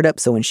small startup,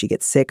 so when she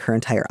gets sick, her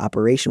entire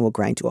operation will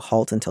grind to a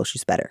halt until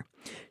she's better.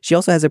 She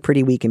also has a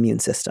pretty weak immune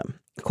system.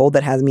 A cold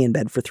that has me in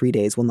bed for 3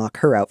 days will knock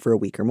her out for a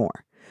week or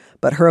more.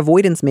 But her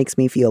avoidance makes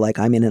me feel like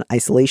I'm in an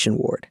isolation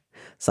ward.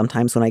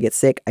 Sometimes when I get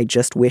sick, I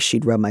just wish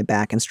she'd rub my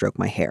back and stroke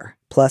my hair.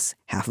 Plus,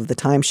 half of the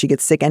time she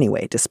gets sick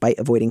anyway, despite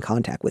avoiding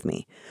contact with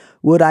me.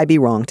 Would I be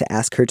wrong to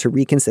ask her to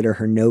reconsider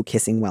her no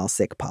kissing while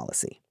sick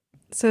policy?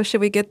 So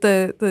should we get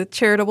the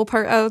charitable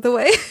part out of the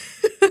way?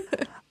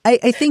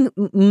 I think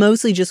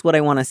mostly just what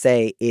I want to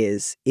say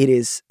is it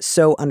is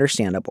so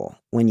understandable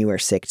when you are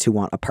sick to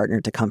want a partner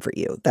to comfort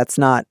you. That's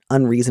not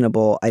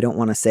unreasonable. I don't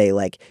want to say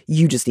like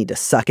you just need to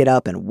suck it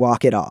up and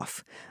walk it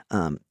off.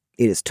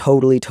 It is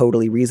totally,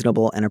 totally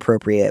reasonable and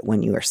appropriate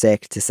when you are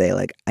sick to say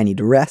like, I need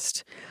to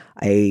rest.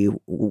 I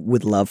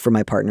would love for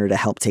my partner to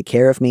help take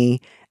care of me.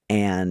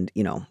 And,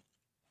 you know,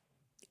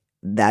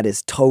 that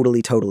is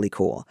totally, totally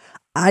cool.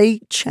 I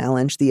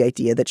challenge the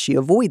idea that she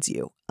avoids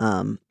you.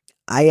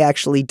 I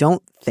actually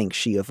don't think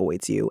she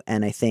avoids you.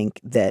 And I think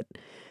that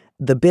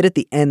the bit at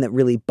the end that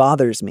really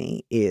bothers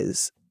me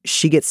is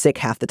she gets sick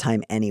half the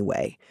time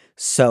anyway.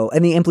 So,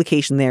 and the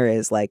implication there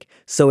is like,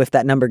 so if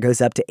that number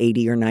goes up to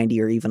 80 or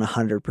 90 or even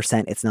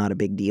 100%, it's not a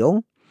big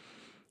deal.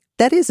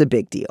 That is a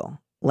big deal.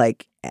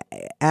 Like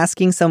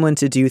asking someone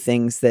to do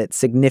things that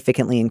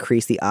significantly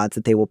increase the odds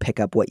that they will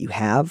pick up what you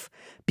have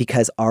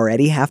because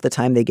already half the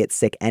time they get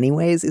sick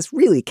anyways is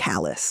really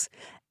callous.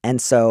 And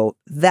so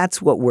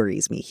that's what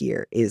worries me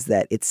here is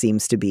that it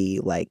seems to be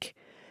like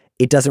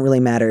it doesn't really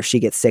matter if she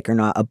gets sick or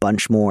not a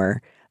bunch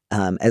more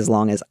as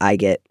long as I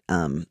get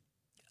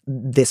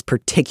this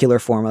particular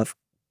form of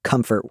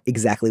comfort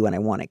exactly when I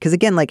want it. Because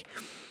again, like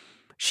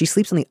she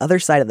sleeps on the other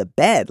side of the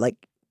bed. Like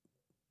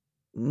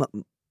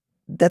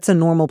that's a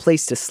normal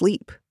place to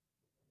sleep.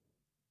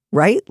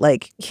 Right?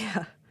 Like,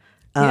 Yeah.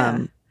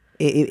 and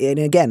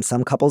again,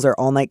 some couples are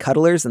all night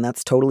cuddlers and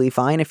that's totally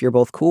fine if you're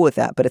both cool with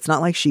that. But it's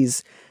not like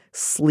she's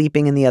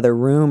sleeping in the other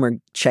room or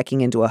checking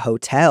into a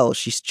hotel.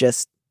 She's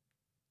just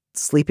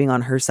sleeping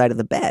on her side of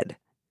the bed.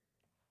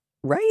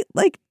 Right?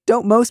 Like,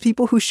 don't most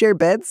people who share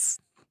beds,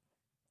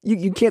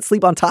 you can't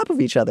sleep on top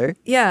of each other.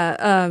 Yeah.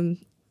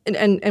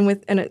 And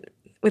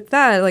with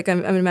that, like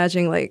I'm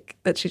imagining like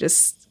that she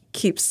just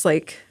keeps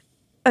like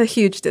a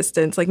huge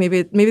distance. Like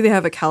maybe they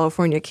have a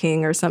California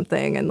king or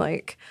something, and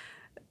like,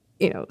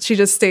 you know, she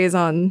just stays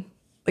on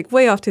like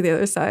way off to the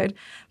other side.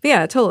 But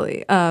yeah,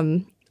 totally.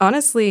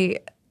 Honestly,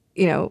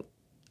 you know,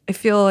 I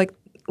feel like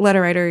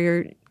letter writer,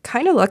 you're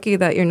kind of lucky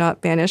that you're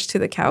not banished to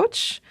the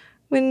couch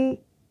when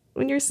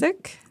you're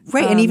sick.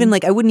 Right. And even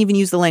like I wouldn't even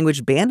use the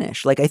language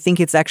banish. Like I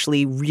think it's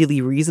actually really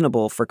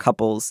reasonable for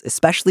couples,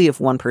 especially if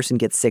one person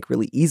gets sick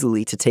really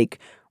easily, to take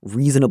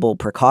reasonable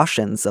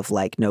precautions of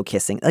like no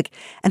kissing. Like,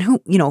 and who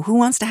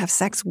wants to have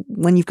sex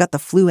when you've got the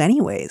flu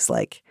anyways?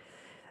 Like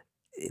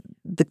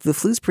the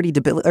flu's pretty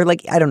debilitating, or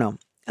like, I don't know.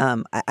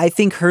 I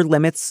think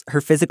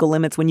her physical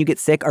limits when you get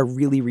sick are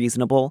really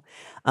reasonable.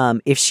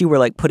 If she were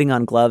like putting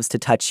on gloves to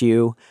touch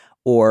you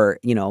or,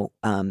 you know,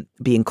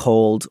 being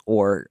cold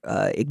or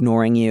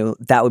ignoring you,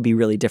 that would be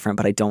really different.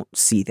 But I don't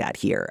see that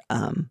here.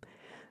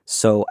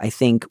 So I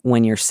think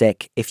when you're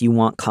sick, if you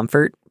want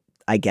comfort,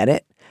 I get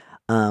it.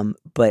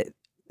 But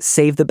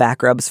save the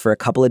back rubs for a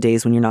couple of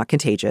days when you're not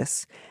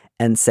contagious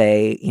and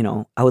say, you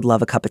know, I would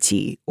love a cup of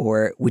tea,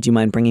 or would you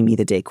mind bringing me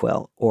the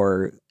Dayquil,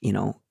 or, you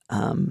know,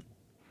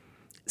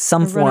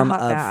 some form a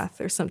hot of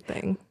bath or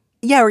something.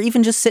 Yeah, or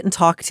even just sit and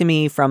talk to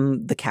me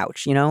from the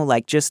couch, you know,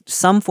 like just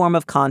some form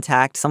of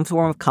contact, some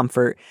form of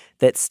comfort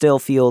that still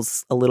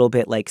feels a little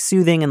bit like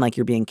soothing and like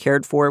you're being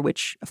cared for,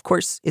 which of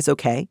course is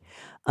okay.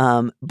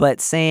 But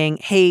saying,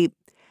 hey,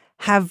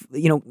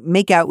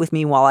 make out with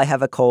me while I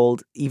have a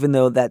cold, even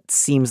though that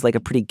seems like a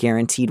pretty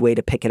guaranteed way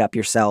to pick it up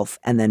yourself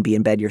and then be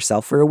in bed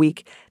yourself for a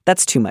week,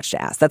 that's too much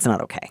to ask. That's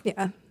not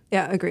okay.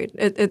 Yeah, agreed.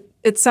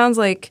 It sounds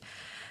like,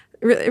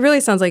 it really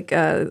sounds like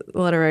the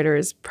letter writer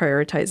is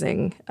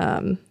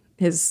prioritizing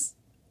his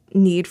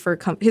need for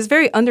his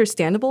very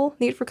understandable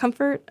need for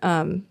comfort.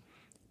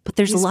 But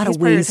there's a lot of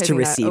ways to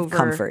receive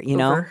comfort, you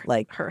know,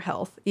 like her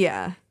health.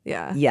 Yeah.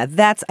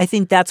 I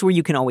think that's where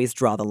you can always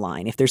draw the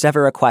line. If there's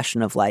ever a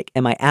question of like,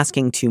 am I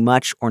asking too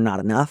much or not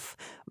enough?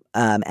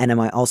 And am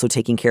I also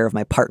taking care of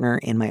my partner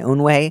in my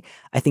own way?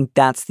 I think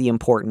that's the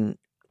important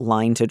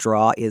line to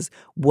draw is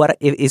what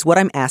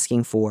I'm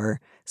asking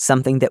for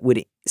something that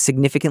would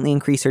significantly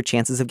increase her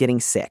chances of getting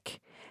sick.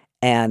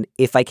 And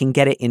if I can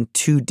get it in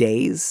 2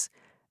 days,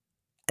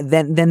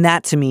 then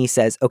that to me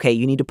says, okay,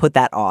 you need to put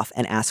that off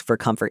and ask for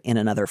comfort in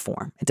another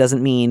form. It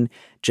doesn't mean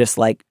just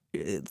like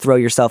throw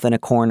yourself in a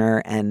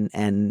corner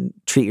and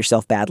treat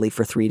yourself badly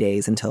for 3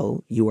 days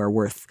until you are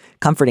worth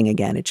comforting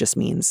again. It just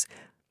means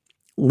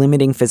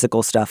limiting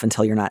physical stuff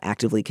until you're not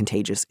actively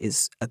contagious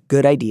is a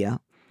good idea.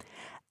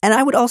 And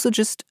I would also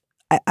just,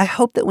 I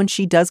hope that when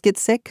she does get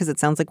sick, because it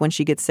sounds like when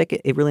she gets sick,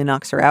 it really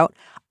knocks her out.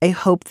 I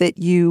hope that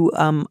you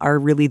are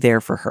really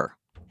there for her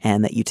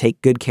and that you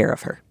take good care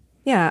of her.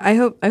 Yeah, I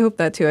hope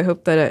that too. I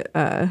hope that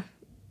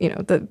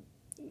the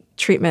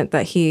treatment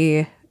that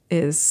he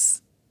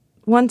is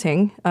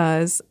wanting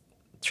is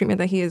treatment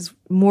that he is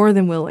more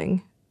than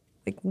willing,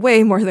 like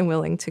way more than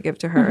willing to give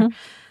to her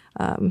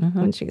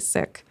when she's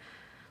sick.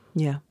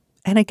 Yeah.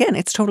 And again,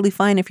 it's totally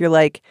fine if you're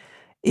like,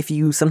 if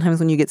you sometimes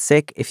when you get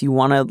sick, if you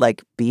want to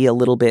like be a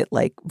little bit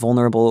like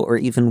vulnerable or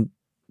even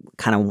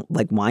kind of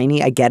like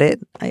whiny, I get it.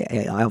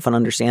 I often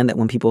understand that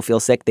when people feel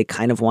sick, they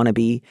kind of want to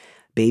be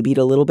babied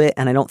a little bit.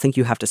 And I don't think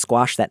you have to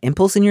squash that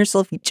impulse in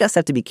yourself. You just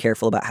have to be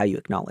careful about how you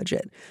acknowledge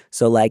it.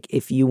 So like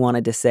if you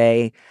wanted to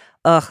say,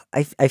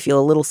 I feel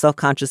a little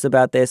self-conscious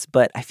about this,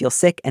 but I feel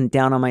sick and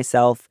down on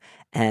myself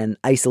and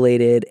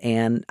isolated.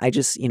 And I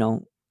just,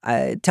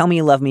 tell me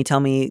you love me. Tell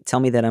me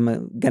that I'm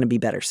going to be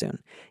better soon.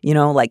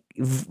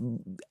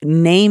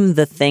 Name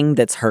the thing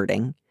that's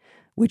hurting,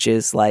 which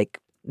is like,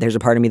 there's a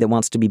part of me that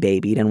wants to be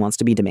babied and wants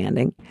to be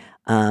demanding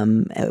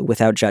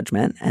without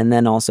judgment. And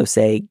then also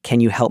say,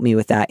 can you help me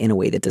with that in a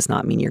way that does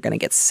not mean you're going to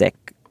get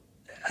sick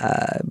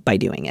by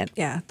doing it?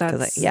 Yeah,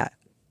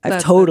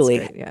 I've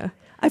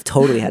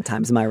totally had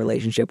times in my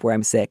relationship where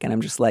I'm sick and I'm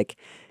just like,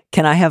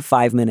 can I have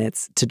 5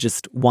 minutes to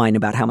just whine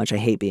about how much I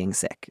hate being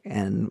sick?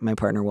 And my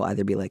partner will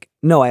either be like,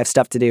 no, I have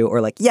stuff to do, or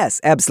like, yes,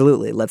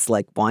 absolutely. Let's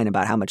like whine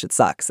about how much it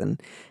sucks.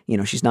 And,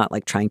 she's not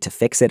like trying to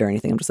fix it or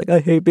anything. I'm just like, I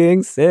hate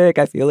being sick.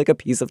 I feel like a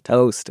piece of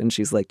toast. And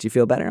she's like, do you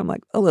feel better? I'm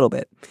like, a little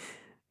bit.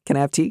 Can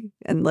I have tea?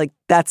 And like,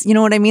 that's, you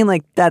know what I mean?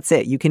 Like, that's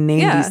it. You can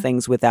name these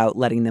things without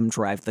letting them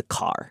drive the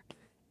car,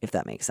 if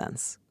that makes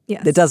sense.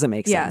 Yes. That doesn't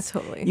make sense.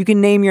 Yeah, totally. You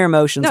can name your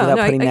emotions without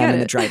putting them in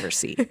the driver's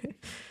seat.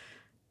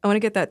 I want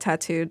to get that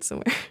tattooed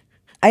somewhere.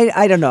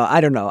 I don't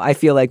know. I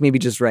feel like maybe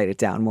just write it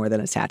down more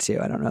than a tattoo.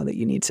 I don't know that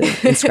you need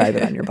to inscribe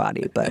it on your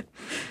body. But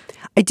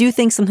I do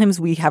think sometimes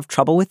we have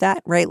trouble with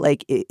that, right?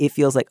 Like it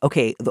feels like,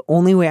 okay, the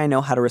only way I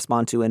know how to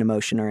respond to an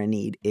emotion or a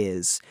need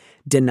is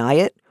deny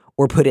it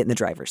or put it in the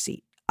driver's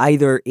seat.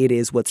 Either it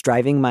is what's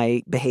driving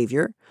my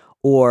behavior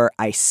or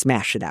I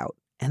smash it out.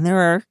 And there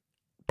are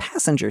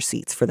passenger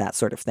seats for that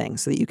sort of thing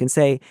so that you can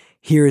say,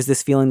 here is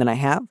this feeling that I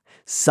have.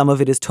 Some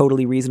of it is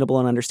totally reasonable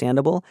and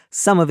understandable.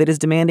 Some of it is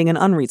demanding and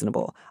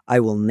unreasonable. I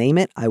will name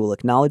it. I will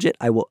acknowledge it.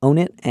 I will own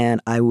it,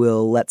 and I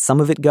will let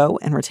some of it go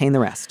and retain the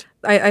rest.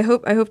 I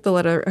hope the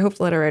letter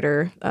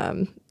writer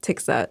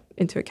takes that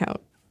into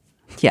account.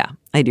 Yeah,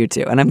 I do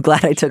too. And I'm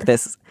glad I took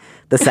this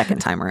the second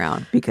time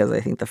around because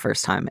I think the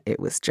first time it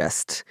was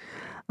just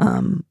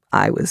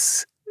I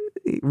was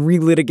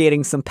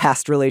relitigating some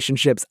past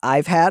relationships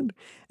I've had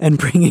and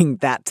bringing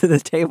that to the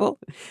table.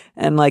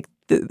 And like,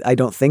 I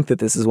don't think that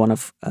this is one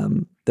of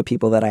the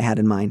people that I had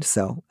in mind.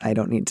 So I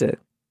don't need to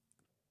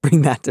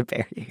bring that to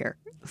bear here.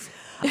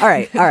 All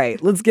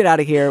right. Let's get out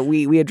of here.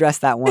 We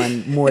addressed that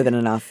one more than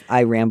enough.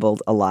 I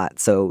rambled a lot.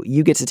 So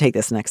you get to take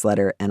this next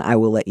letter and I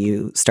will let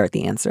you start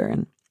the answer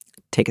and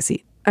take a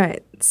seat. All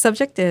right.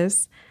 Subject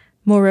is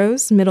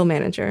Morose Middle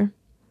Manager.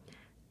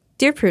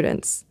 Dear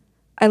Prudence,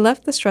 I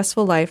left the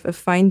stressful life of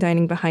fine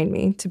dining behind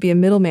me to be a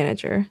middle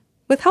manager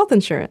with health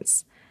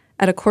insurance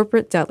at a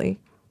corporate deli.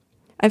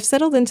 I've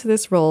settled into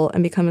this role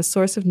and become a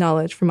source of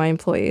knowledge for my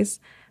employees,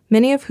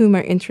 many of whom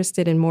are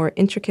interested in more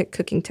intricate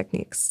cooking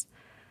techniques.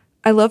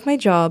 I love my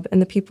job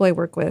and the people I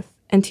work with,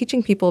 and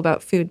teaching people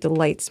about food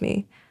delights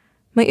me.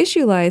 My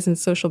issue lies in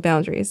social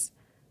boundaries.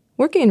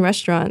 Working in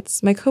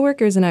restaurants, my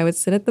coworkers and I would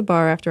sit at the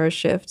bar after our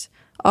shift,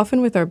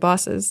 often with our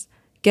bosses,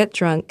 get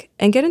drunk,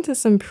 and get into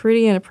some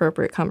pretty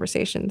inappropriate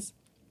conversations.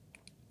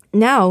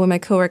 Now, when my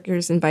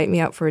coworkers invite me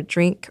out for a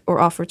drink or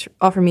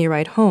offer me a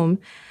ride home,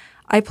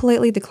 I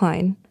politely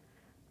decline.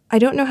 I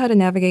don't know how to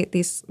navigate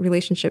these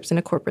relationships in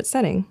a corporate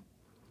setting.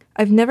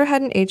 I've never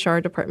had an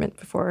HR department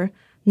before,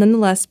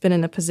 nonetheless been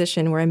in a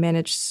position where I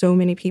manage so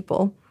many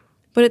people.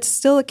 But it's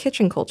still a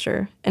kitchen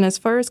culture, and as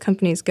far as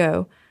companies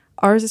go,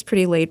 ours is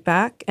pretty laid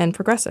back and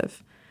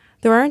progressive.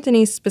 There aren't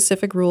any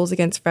specific rules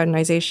against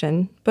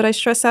fraternization, but I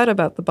stress out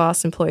about the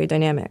boss-employee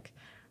dynamic.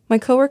 My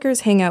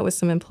coworkers hang out with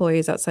some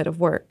employees outside of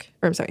work.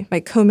 My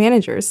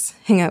co-managers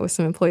hang out with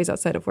some employees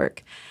outside of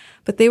work,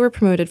 but they were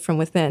promoted from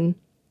within,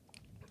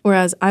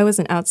 whereas I was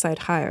an outside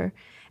hire,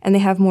 and they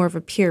have more of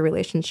a peer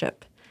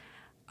relationship.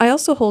 I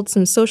also hold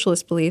some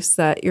socialist beliefs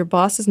that your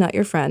boss is not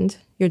your friend,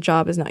 your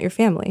job is not your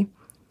family.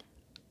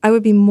 I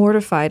would be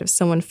mortified if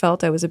someone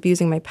felt I was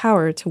abusing my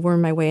power to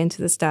worm my way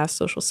into the staff's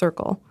social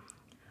circle.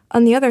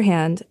 On the other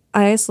hand,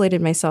 I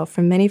isolated myself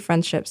from many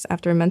friendships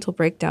after a mental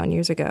breakdown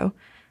years ago,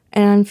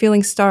 and I'm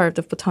feeling starved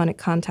of platonic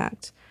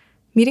contact.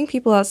 Meeting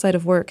people outside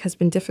of work has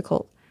been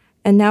difficult,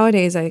 and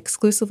nowadays I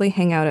exclusively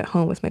hang out at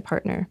home with my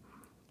partner.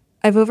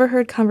 I've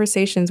overheard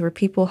conversations where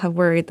people have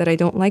worried that I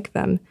don't like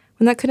them,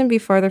 when that couldn't be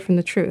farther from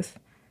the truth.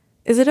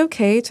 Is it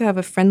okay to have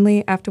a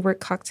friendly after-work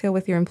cocktail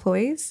with your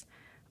employees?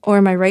 Or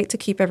am I right to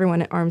keep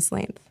everyone at arm's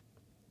length?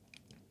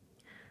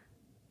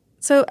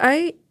 So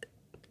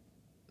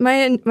my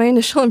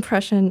initial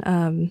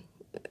impression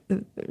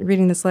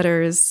reading this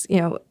letter is,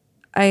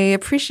 I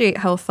appreciate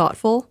how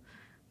thoughtful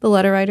the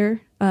letter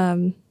writer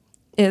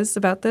is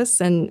about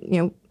this,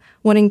 and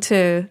wanting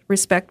to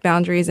respect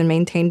boundaries and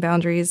maintain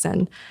boundaries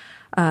and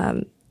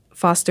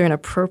foster an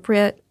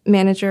appropriate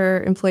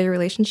manager-employee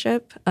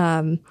relationship.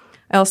 I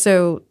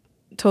also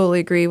totally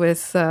agree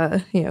with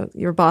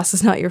your boss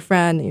is not your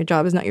friend, your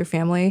job is not your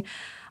family.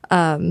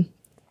 I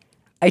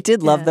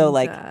did love though,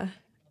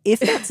 if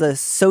that's a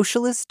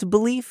socialist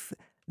belief,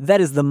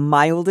 that is the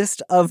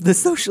mildest of the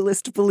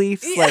socialist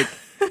beliefs. Yeah.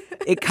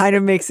 It kind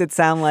of makes it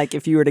sound like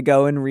if you were to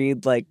go and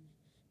read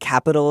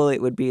Capital, it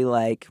would be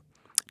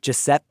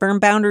just set firm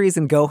boundaries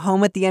and go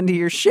home at the end of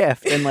your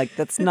shift. And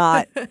that's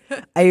not,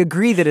 I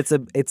agree that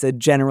it's a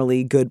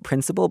generally good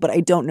principle, but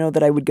I don't know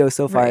that I would go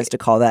so far as to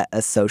call that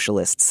a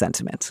socialist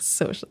sentiment.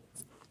 Socialist.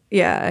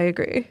 Yeah, I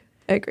agree.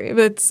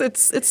 But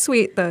it's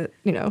sweet that,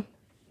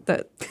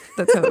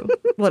 that's how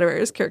letter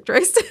is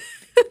characterized.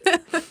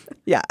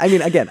 Yeah, I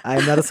mean, again,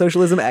 I'm not a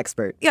socialism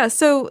expert. Yeah,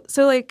 so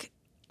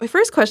my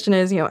first question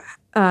is,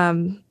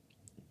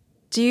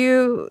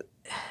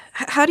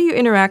 how do you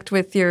interact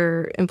with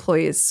your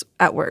employees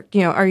at work? Do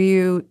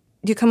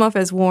you come off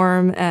as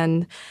warm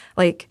and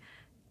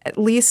at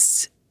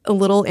least a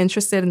little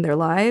interested in their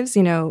lives?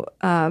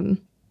 I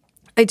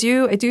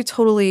do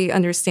totally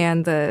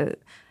understand the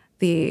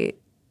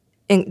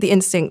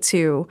instinct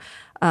to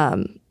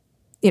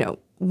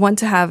want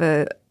to have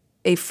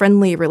a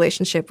friendly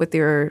relationship with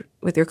your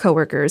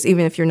coworkers,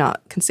 even if you're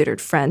not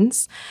considered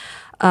friends.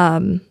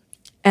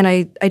 And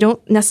I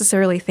don't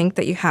necessarily think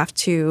that you have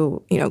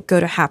to, go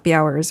to happy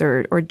hours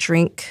or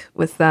drink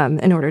with them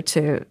in order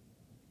to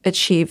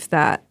achieve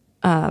that.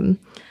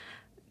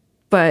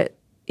 But,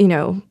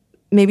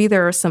 maybe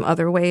there are some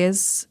other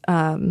ways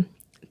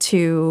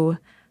to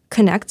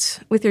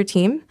connect with your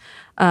team.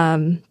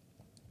 Like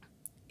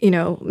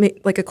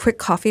a quick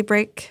coffee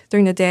break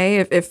during the day,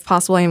 if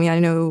possible. I mean, I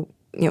know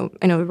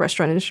the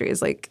restaurant industry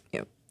is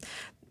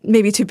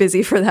maybe too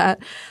busy for that.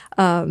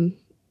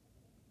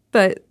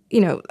 But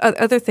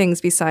other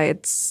things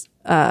besides,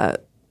 after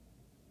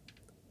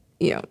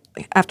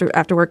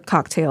work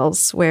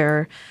cocktails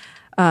where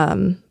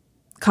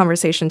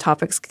conversation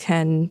topics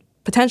can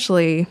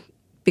potentially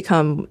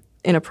become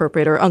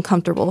inappropriate or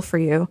uncomfortable for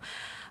you.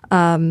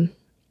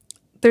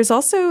 There's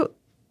also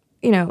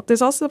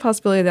the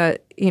possibility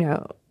that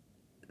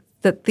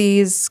that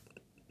these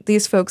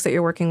folks that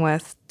you're working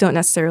with don't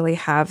necessarily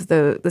have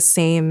the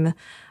same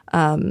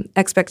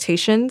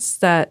expectations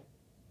that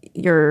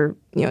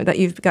that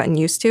you've gotten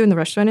used to in the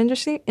restaurant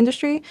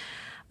industry.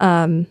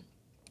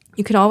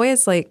 You can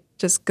always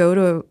just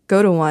go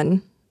to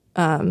one,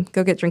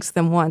 go get drinks with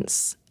them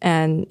once,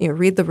 and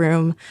read the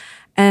room.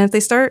 And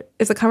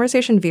if the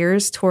conversation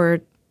veers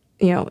toward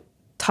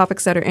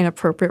topics that are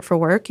inappropriate for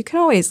work, you can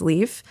always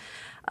leave,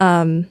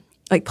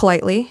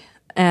 politely,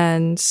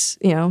 and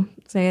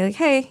say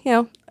hey,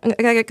 I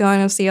gotta get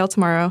going. I'll see y'all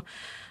tomorrow.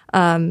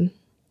 At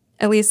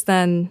least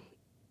then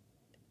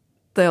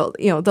they'll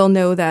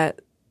know that.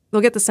 They'll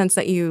get the sense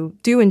that you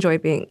do enjoy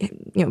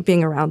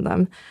being around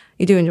them.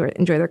 You do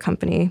enjoy their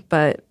company,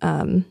 but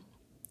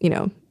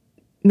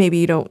maybe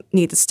you don't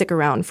need to stick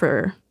around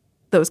for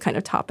those kind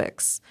of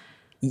topics.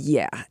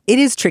 Yeah, it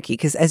is tricky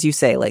because, as you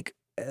say,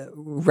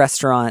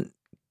 restaurant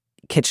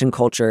kitchen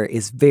culture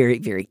is very,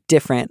 very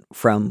different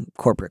from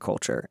corporate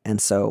culture,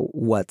 and so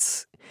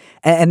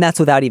and that's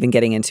without even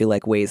getting into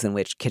ways in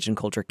which kitchen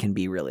culture can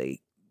be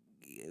really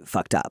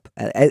fucked up,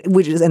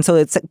 and so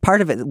it's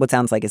part of it. What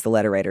sounds like is the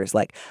letter writer is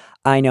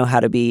I know how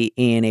to be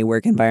in a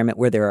work environment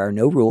where there are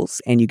no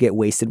rules and you get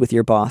wasted with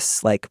your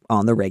boss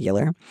on the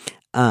regular,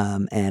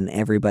 and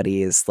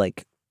everybody is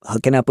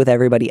hooking up with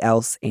everybody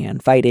else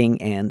and fighting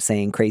and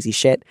saying crazy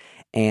shit,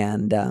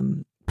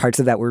 and parts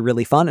of that were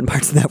really fun and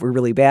parts of that were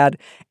really bad,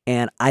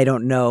 and I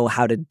don't know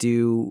how to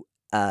do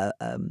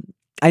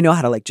I know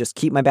how to just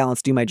keep my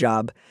balance, do my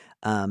job,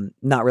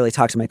 not really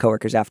talk to my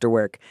coworkers after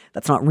work.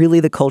 That's not really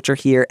the culture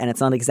here, and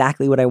it's not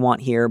exactly what I want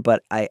here,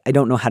 but I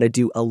don't know how to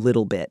do a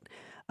little bit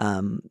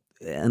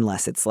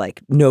unless it's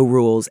no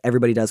rules,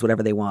 everybody does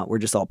whatever they want, we're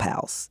just all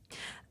pals.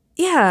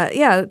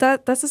 Yeah,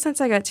 that's the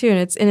sense I got too, and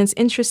it's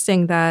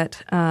interesting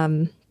that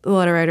the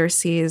letter writer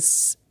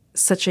sees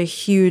such a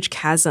huge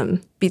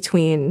chasm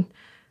between,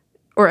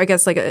 or I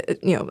guess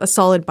a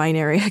solid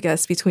binary, I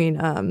guess,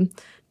 between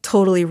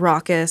totally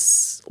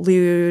raucous,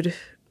 lewd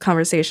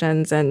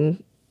conversations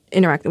and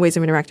ways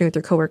of interacting with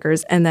your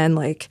coworkers, and then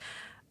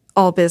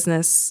all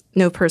business,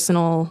 no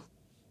personal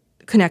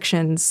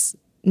connections,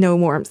 no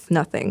warmth,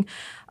 nothing.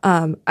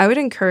 I would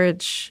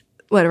encourage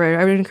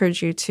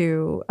you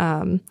to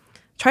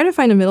try to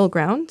find a middle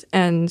ground,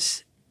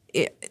 and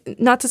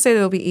not to say that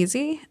it'll be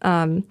easy,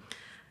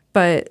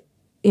 but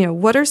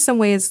what are some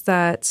ways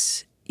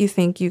that you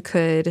think you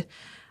could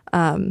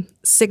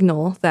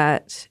signal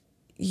that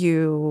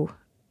you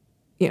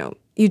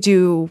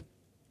do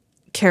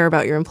care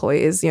about your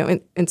employees,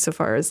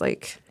 insofar as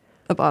like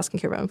a boss can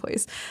care about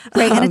employees.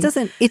 Right. And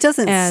it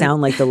doesn't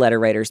sound like the letter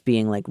writer's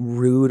being like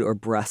rude or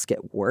brusque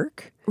at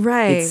work.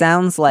 Right. It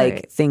sounds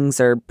like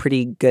things are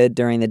pretty good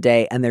during the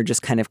day and they're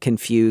just kind of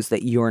confused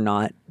that you're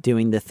not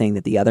doing the thing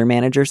that the other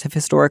managers have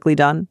historically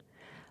done.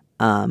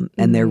 And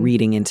they're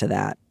reading into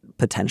that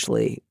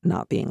potentially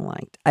not being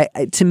liked.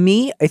 To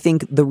me, I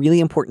think the really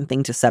important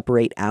thing to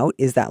separate out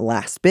is that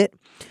last bit,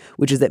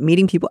 which is that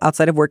meeting people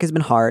outside of work has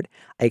been hard.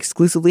 I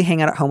exclusively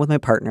hang out at home with my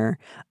partner.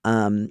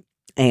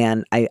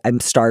 And I'm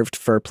starved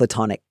for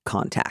platonic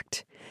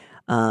contact.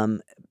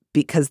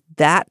 Because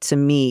that, to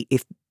me,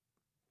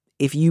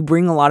 if you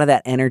bring a lot of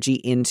that energy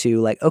into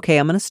like, okay,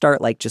 I'm going to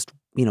start like just,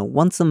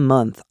 once a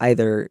month,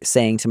 either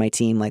saying to my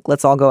team, like,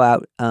 let's all go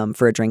out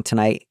for a drink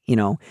tonight,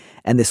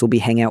 and this will be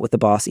hang out with the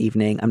boss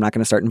evening. I'm not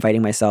going to start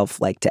inviting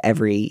myself like to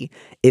every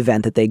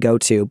event that they go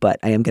to, but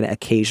I am going to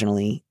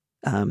occasionally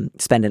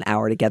spend an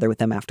hour together with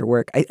them after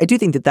work. I do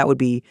think that would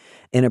be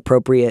an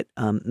appropriate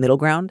middle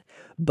ground.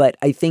 But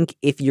I think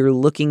if you're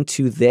looking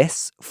to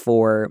this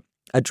for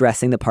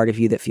addressing the part of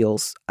you that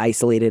feels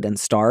isolated and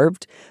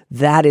starved,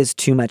 that is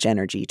too much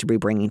energy to be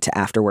bringing to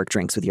after work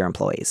drinks with your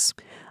employees.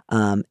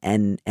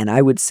 And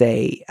I would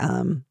say,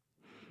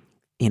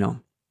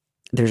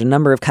 there's a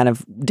number of kind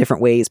of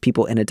different ways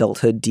people in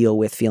adulthood deal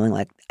with feeling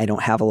like I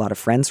don't have a lot of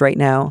friends right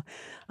now.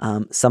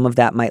 Some of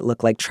that might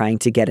look like trying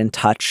to get in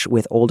touch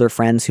with older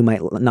friends who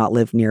might not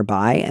live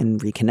nearby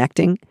and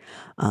reconnecting.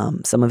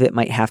 Some of it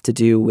might have to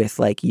do with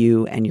like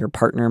you and your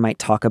partner might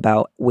talk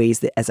about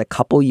ways that as a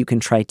couple you can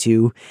try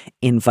to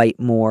invite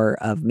more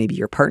of maybe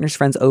your partner's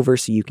friends over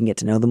so you can get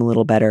to know them a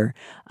little better,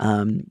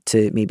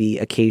 to maybe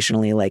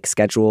occasionally like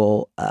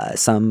schedule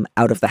some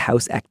out of the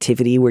house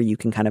activity where you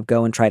can kind of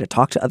go and try to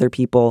talk to other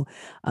people,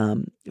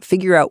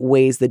 figure out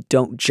ways that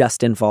don't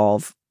just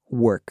involve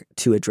work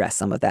to address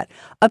some of that,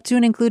 up to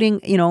and including,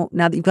 now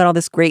that you've got all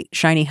this great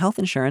shiny health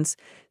insurance,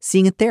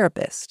 seeing a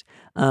therapist,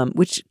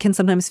 which can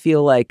sometimes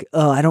feel like,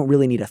 oh, I don't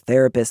really need a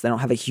therapist. I don't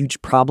have a huge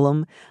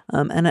problem.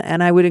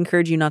 And I would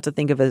encourage you not to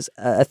think of as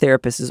a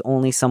therapist as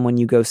only someone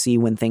you go see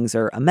when things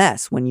are a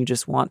mess, when you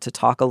just want to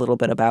talk a little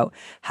bit about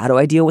how do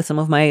I deal with some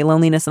of my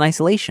loneliness and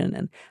isolation,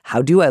 and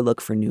how do I look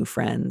for new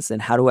friends,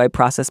 and how do I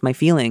process my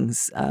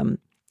feelings.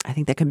 I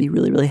think that can be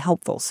really, really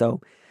helpful.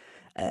 So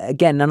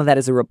again, none of that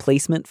is a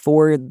replacement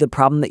for the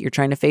problem that you're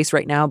trying to face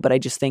right now, but I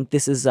just think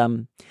this is,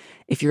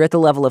 if you're at the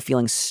level of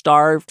feeling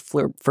starved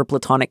for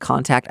platonic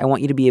contact, I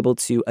want you to be able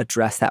to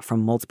address that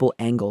from multiple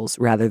angles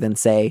rather than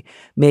say,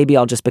 maybe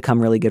I'll just become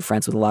really good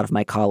friends with a lot of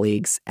my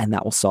colleagues and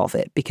that will solve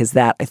it, because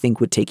that, I think,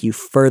 would take you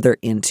further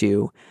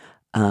into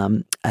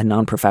a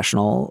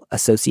non-professional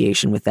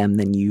association with them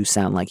than you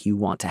sound like you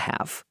want to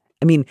have.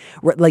 I mean,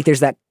 like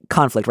there's that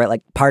conflict, right?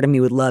 Like part of me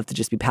would love to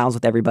just be pals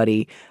with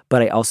everybody,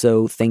 but I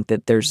also think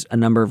that there's a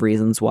number of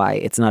reasons why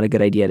it's not a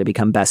good idea to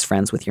become best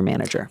friends with your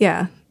manager.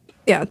 Yeah,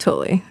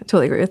 totally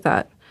agree with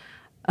that.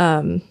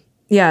 And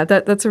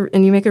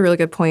you make a really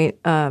good point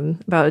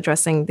about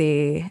addressing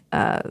the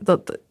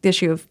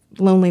issue of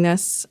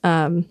loneliness.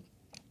 And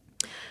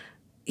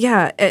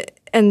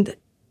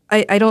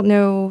I don't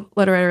know,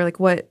 letter writer, like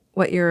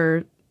what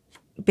your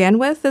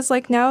bandwidth is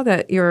like now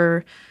that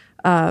you're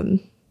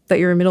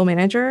a middle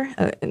manager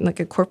in like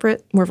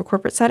more of a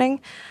corporate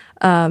setting.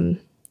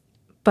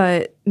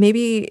 But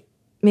maybe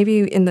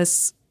in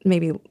this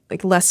maybe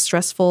like less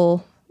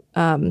stressful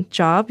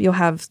job, you'll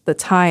have the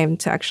time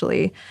to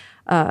actually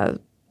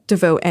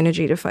devote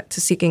energy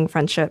to seeking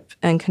friendship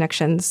and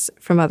connections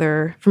from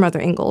other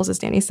angles, as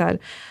Danny said.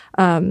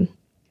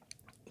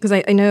 Because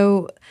I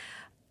know,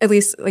 at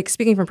least like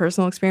speaking from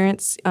personal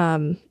experience,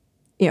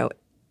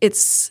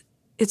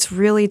 it's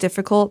really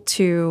difficult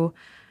to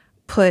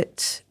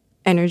put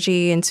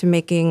energy into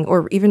making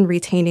or even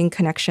retaining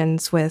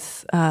connections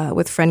with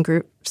friend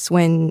groups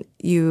when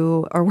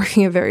you are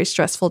working a very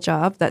stressful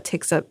job that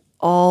takes up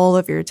all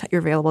of your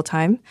available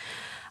time.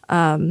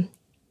 And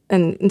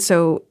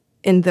so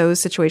in those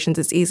situations,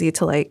 it's easy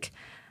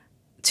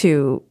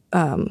to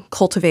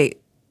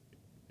cultivate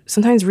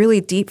sometimes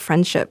really deep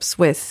friendships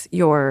with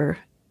your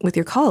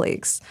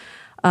colleagues.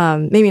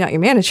 Maybe not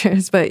your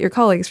managers, but your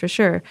colleagues for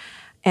sure.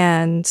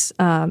 And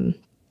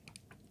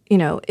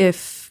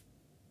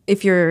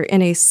if you're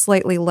in a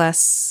slightly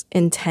less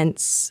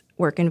intense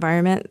work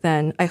environment,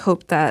 then I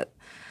hope that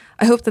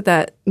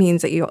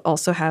means that you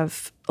also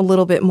have a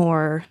little bit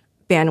more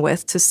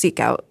bandwidth to seek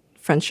out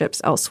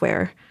friendships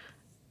elsewhere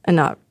and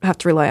not have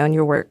to rely on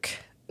your work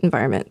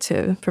environment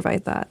to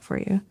provide that for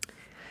you.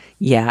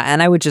 Yeah,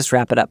 and I would just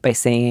wrap it up by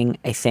saying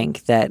I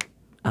think that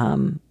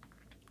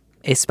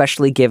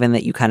especially given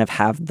that you kind of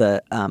have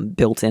the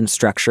built-in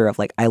structure of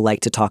like, I like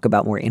to talk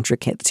about more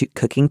intricate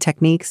cooking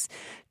techniques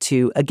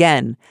to,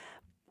 again,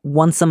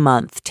 once a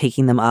month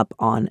taking them up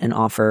on an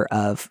offer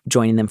of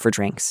joining them for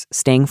drinks,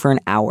 staying for an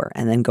hour,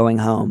 and then going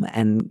home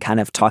and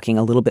kind of talking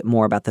a little bit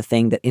more about the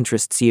thing that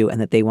interests you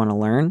and that they want to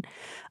learn,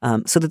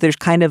 so that there's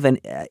kind of an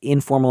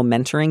informal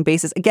mentoring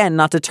basis. Again,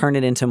 not to turn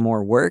it into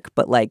more work,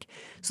 but like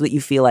so that you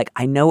feel like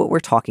I know what we're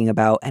talking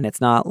about and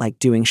it's not like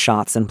doing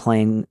shots and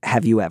playing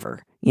Have You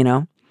Ever, you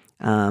know?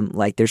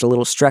 Like there's a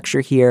little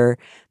structure here.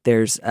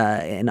 There's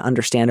an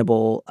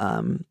understandable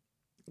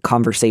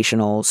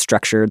conversational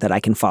structure that I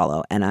can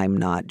follow, and I'm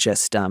not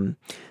just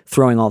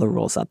throwing all the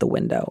rules out the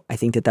window. I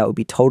think that would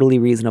be totally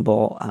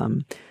reasonable.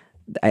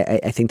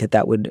 I think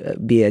that would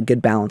be a good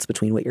balance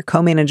between what your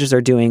co-managers are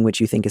doing, which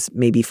you think is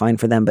maybe fine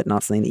for them, but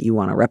not something that you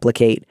want to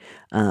replicate,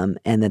 and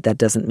that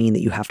doesn't mean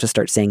that you have to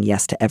start saying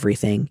yes to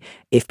everything.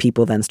 If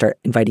people then start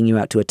inviting you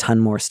out to a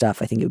ton more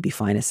stuff, I think it would be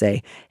fine to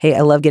say, hey,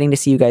 I love getting to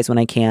see you guys when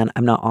I can.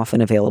 I'm not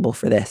often available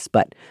for this,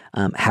 but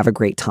have a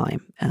great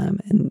time.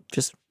 And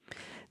just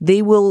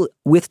they will,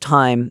 with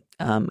time,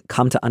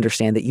 come to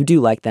understand that you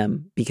do like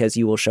them because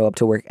you will show up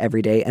to work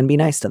every day and be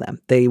nice to them.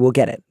 They will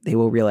get it. They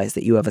will realize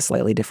that you have a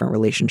slightly different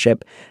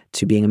relationship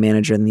to being a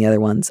manager than the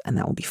other ones, and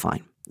that will be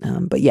fine.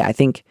 But yeah, I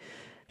think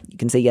you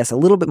can say yes a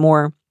little bit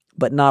more,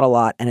 but not a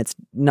lot, and it's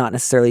not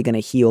necessarily going to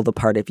heal the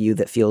part of you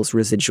that feels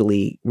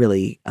residually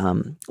really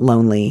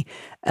lonely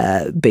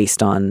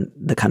based on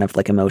the kind of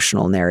like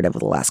emotional narrative of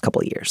the last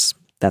couple of years.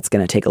 That's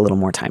going to take a little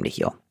more time to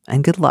heal.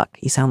 And good luck.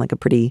 You sound like a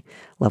pretty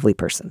lovely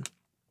person.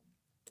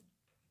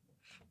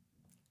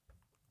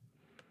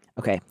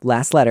 Okay,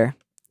 last letter.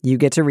 You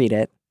get to read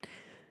it.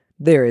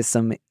 There is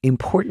some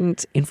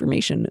important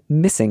information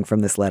missing from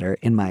this letter,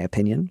 in my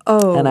opinion.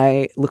 Oh. And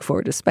I look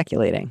forward to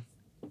speculating.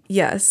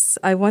 Yes.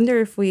 I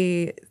wonder if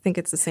we think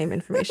it's the same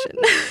information.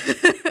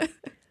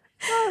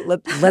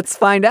 Let's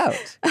find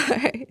out. All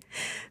right.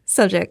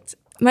 Subject.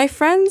 My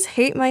friends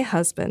hate my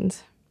husband.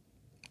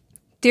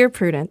 Dear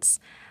Prudence,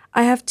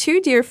 I have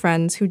 2 dear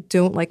friends who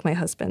don't like my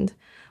husband.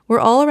 We're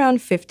all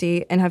around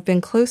 50 and have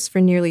been close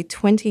for nearly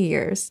 20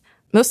 years.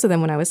 Most of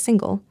them when I was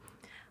single.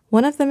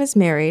 One of them is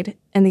married,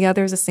 and the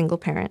other is a single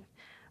parent.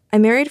 I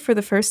married for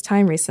the first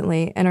time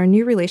recently, and our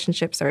new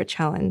relationships are a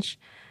challenge.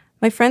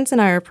 My friends and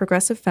I are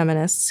progressive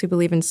feminists who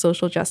believe in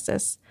social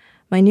justice.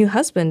 My new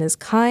husband is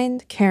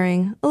kind,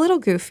 caring, a little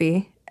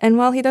goofy, and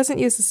while he doesn't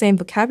use the same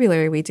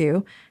vocabulary we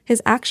do,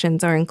 his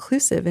actions are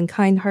inclusive and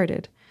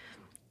kind-hearted.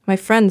 My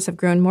friends have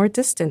grown more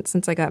distant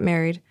since I got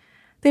married.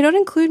 They don't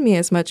include me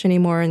as much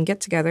anymore in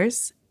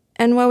get-togethers.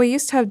 And while we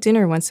used to have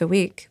dinner once a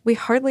week, we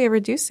hardly ever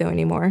do so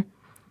anymore.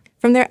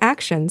 From their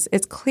actions,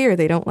 it's clear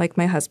they don't like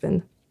my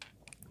husband.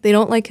 They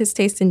don't like his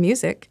taste in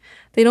music,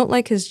 they don't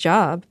like his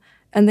job,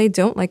 and they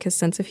don't like his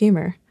sense of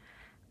humor.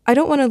 I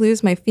don't want to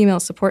lose my female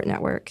support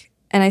network,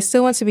 and I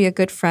still want to be a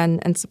good friend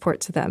and support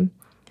to them.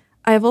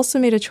 I have also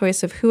made a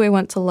choice of who I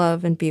want to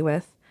love and be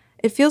with.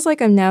 It feels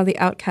like I'm now the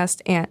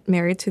outcast aunt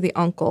married to the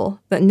uncle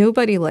that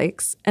nobody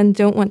likes and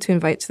don't want to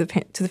invite to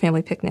the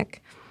family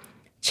picnic.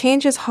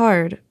 Change is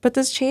hard, but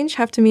does change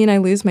have to mean I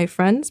lose my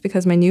friends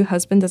because my new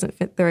husband doesn't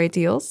fit their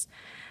ideals?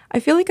 I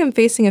feel like I'm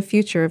facing a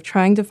future of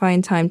trying to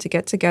find time to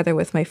get together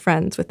with my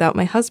friends without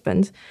my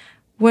husband,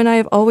 when I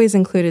have always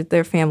included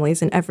their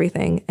families in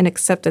everything and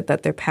accepted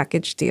that they're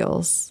package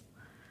deals.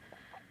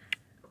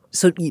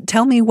 So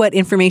tell me what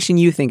information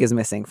you think is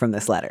missing from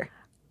this letter.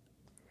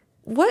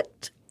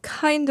 What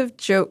kind of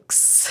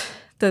jokes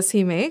does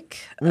he make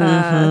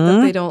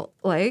that they don't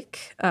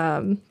like?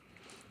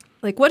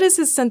 Like, what is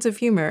his sense of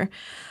humor?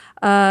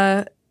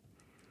 Kind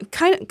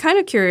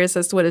of curious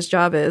as to what his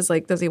job is.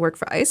 Like, does he work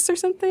for ICE or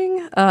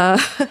something?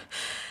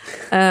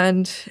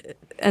 And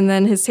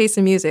then his taste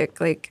in music.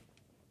 Like,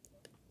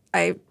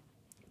 there's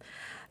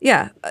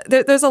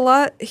a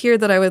lot here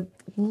that I would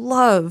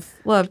love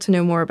to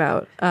know more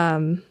about.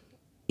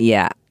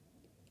 Yeah.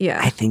 Yeah.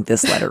 I think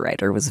this letter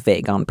writer was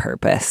vague on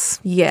purpose.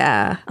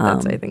 Yeah,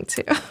 that's I think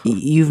too.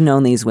 You've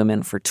known these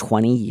women for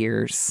 20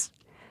 years.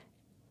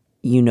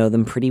 You know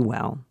them pretty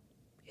well.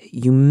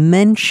 You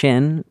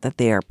mention that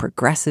they are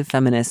progressive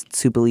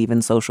feminists who believe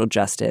in social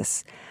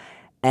justice,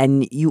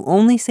 and you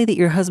only say that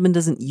your husband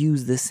doesn't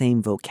use the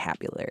same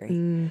vocabulary.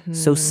 Mm-hmm.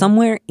 So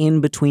somewhere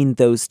in between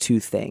those two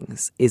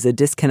things is a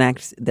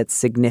disconnect that's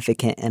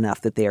significant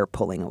enough that they are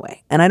pulling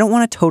away. And I don't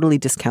want to totally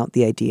discount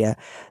the idea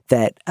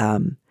that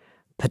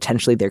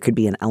potentially there could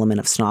be an element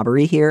of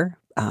snobbery here.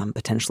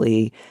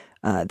 Potentially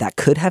that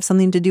could have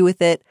something to do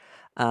with it.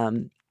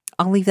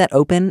 I'll leave that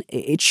open.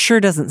 It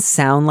sure doesn't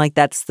sound like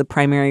that's the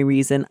primary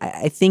reason.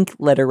 I think,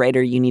 letter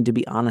writer, you need to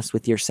be honest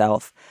with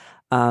yourself.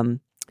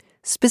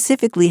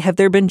 Specifically, have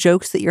there been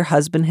jokes that your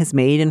husband has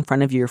made in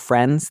front of your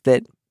friends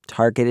that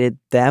targeted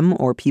them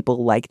or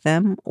people like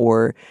them,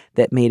 or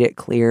that made it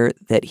clear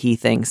that he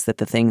thinks that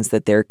the things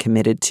that they're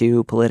committed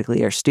to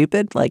politically are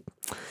stupid? Like,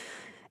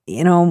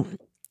 you know,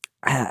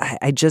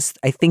 I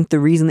think the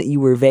reason that you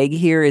were vague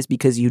here is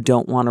because you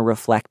don't want to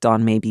reflect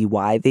on maybe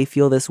why they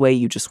feel this way.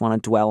 You just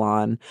want to dwell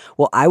on,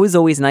 well, I was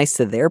always nice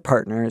to their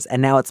partners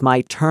and now it's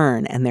my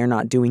turn and they're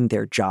not doing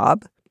their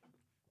job.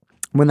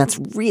 When that's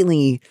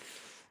really,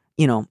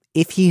 you know,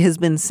 if he has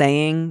been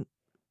saying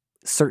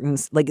certain,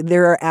 like,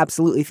 there are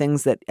absolutely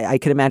things that I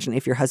could imagine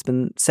if your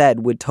husband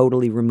said would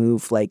totally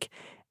remove like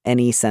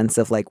any sense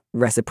of like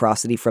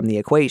reciprocity from the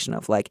equation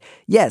of like,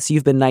 yes,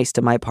 you've been nice to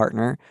my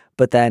partner,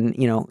 but then,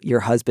 you know, your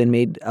husband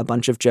made a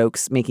bunch of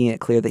jokes making it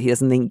clear that he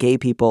doesn't think gay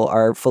people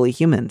are fully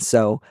human.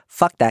 So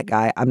fuck that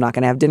guy. I'm not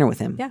going to have dinner with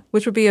him. Yeah,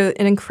 which would be an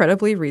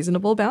incredibly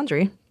reasonable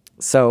boundary.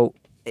 So,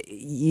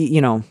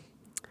 you know,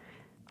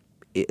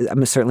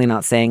 I'm certainly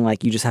not saying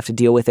like you just have to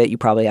deal with it. You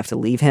probably have to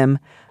leave him.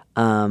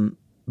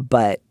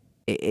 But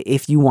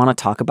if you want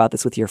to talk about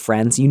this with your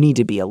friends, you need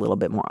to be a little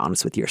bit more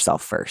honest with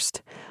yourself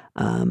first.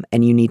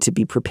 And you need to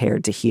be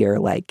prepared to hear,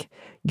 like,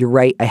 you're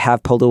right, I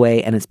have pulled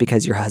away, and it's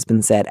because your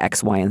husband said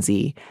X, Y, and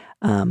Z.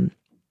 And,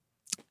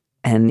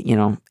 you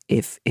know,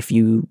 if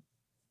you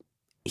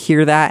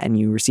hear that and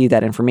you receive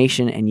that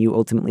information and you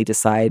ultimately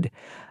decide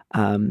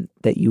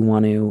that you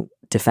want to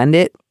defend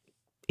it,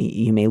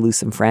 you may lose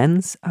some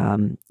friends.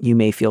 You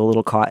may feel a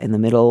little caught in the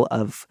middle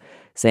of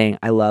saying,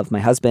 I love my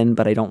husband,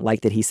 but I don't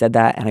like that he said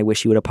that, and I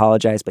wish he would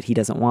apologize, but he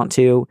doesn't want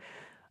to.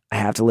 I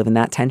have to live in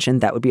that tension.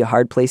 That would be a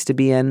hard place to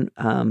be in.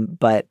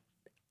 But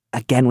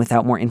again,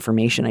 without more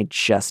information, I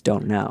just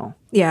don't know.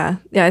 Yeah.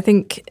 I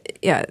think,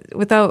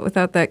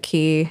 without that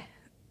key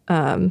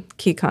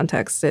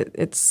context,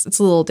 it's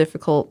a little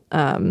difficult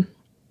to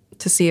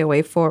see a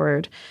way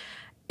forward.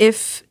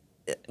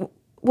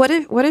 What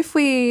if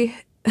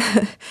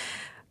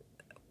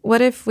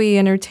we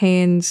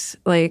entertained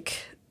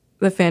like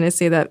the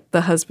fantasy that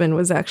the husband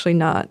was actually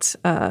not,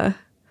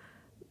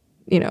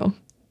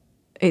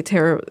 a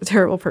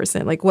terrible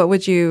person? Like, what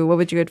would you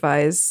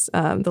advise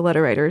the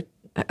letter writer?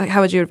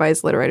 How would you advise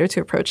the letter writer to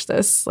approach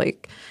this?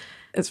 Like,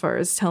 as far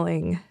as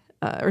telling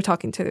or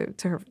talking to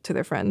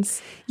their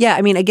friends? Yeah,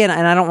 I mean, again,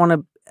 and I don't want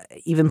to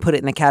even put it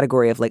in the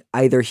category of like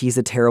either he's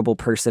a terrible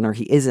person or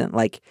he isn't.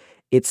 Like,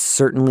 it's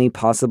certainly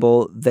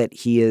possible that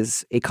he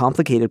is a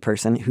complicated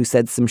person who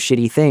said some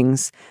shitty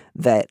things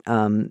that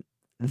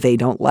they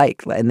don't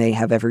like, and they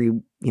have every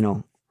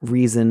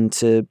reason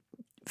to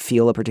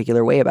feel a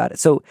particular way about it.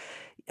 So,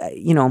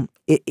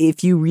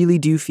 if you really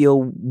do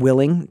feel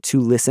willing to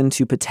listen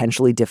to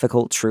potentially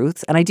difficult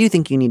truths, and I do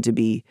think you need to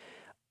be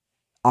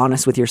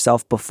honest with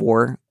yourself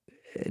before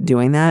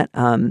doing that,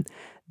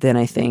 then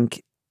I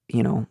think,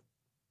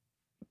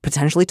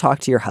 potentially talk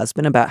to your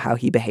husband about how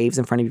he behaves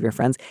in front of your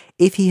friends.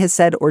 If he has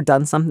said or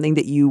done something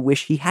that you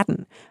wish he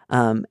hadn't,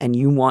 and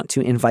you want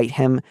to invite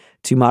him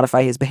to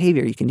modify his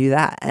behavior, you can do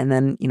that. And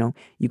then,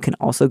 you can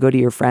also go to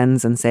your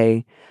friends and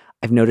say,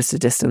 I've noticed a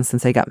distance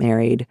since I got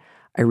married.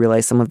 I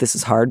realize some of this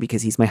is hard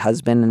because he's my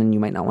husband and you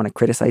might not want to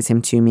criticize him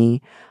to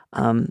me.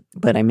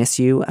 But I miss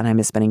you and I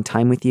miss spending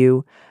time with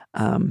you.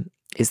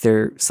 Is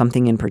there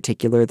something in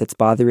particular that's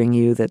bothering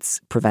you that's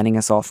preventing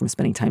us all from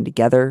spending time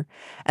together?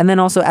 And then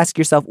also ask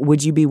yourself,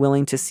 would you be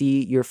willing to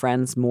see your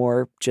friends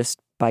more just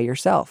by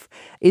yourself?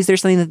 Is there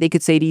something that they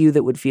could say to you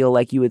that would feel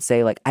like you would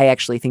say, like, I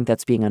actually think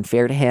that's being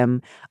unfair to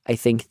him. I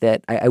think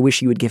that I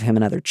wish you would give him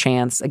another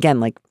chance. Again,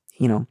 like,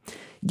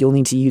 you'll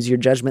need to use your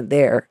judgment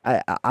there.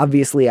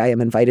 Obviously, I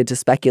am invited to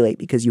speculate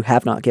because you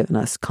have not given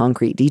us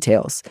concrete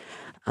details.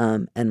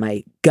 And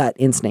my gut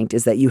instinct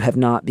is that you have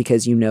not,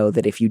 because you know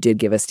that if you did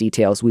give us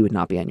details, we would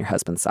not be on your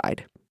husband's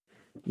side.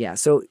 Yeah,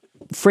 so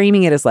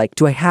framing it as like,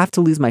 do I have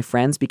to lose my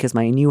friends because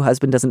my new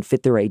husband doesn't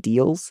fit their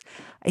ideals?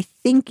 I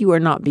think you are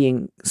not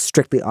being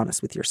strictly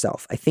honest with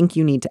yourself. I think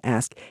you need to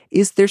ask,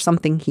 is there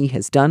something he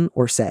has done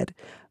or said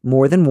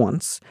more than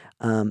once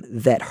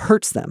that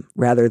hurts them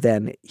rather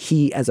than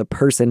he as a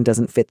person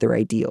doesn't fit their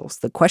ideals?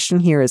 The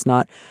question here is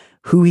not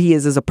who he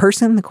is as a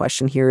person. The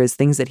question here is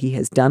things that he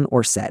has done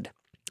or said.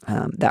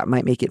 That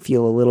might make it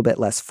feel a little bit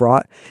less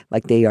fraught,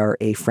 like they are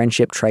a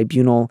friendship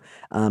tribunal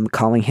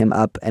calling him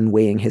up and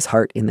weighing his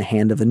heart in the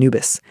hand of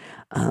Anubis.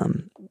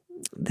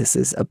 This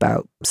is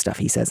about stuff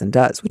he says and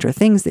does, which are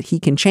things that he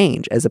can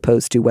change as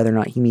opposed to whether or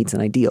not he meets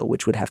an ideal,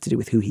 which would have to do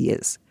with who he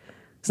is.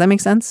 Does that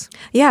make sense?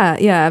 Yeah,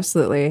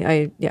 absolutely.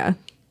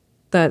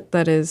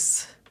 That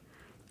is,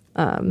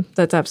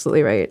 that's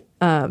absolutely right.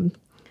 And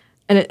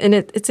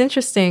it's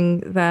interesting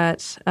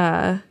that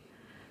the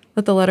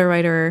letter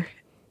writer,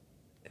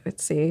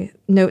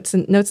 notes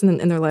in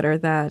their letter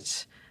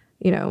that,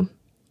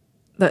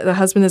 the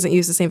husband doesn't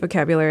use the same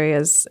vocabulary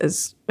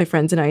as my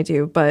friends and I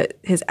do, but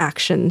his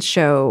actions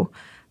show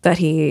that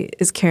he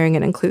is caring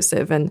and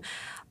inclusive. And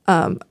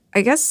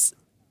I guess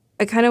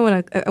I kind of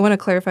want to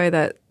clarify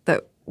that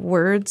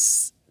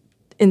words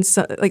in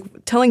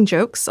like telling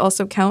jokes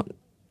also counts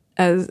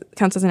as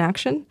an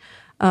action.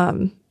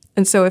 And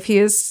so if he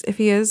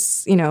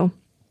is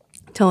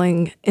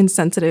telling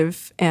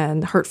insensitive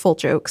and hurtful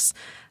jokes,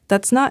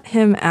 that's not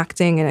him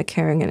acting in a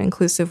caring and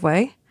inclusive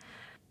way.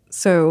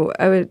 So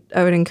I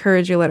would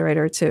encourage your letter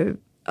writer to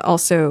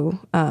also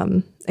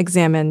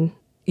examine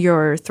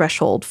your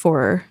threshold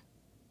for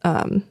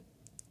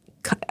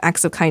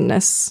acts of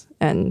kindness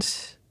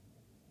and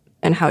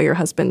how your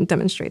husband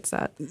demonstrates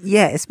that.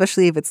 Yeah,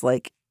 especially if it's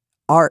like,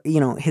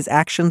 his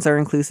actions are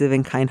inclusive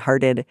and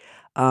kind-hearted.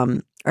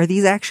 Are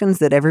these actions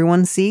that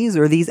everyone sees,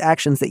 or are these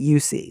actions that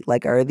you see?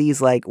 Like, are these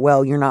like,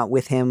 well, you're not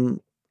with him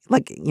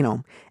like, you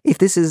know, if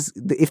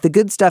the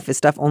good stuff is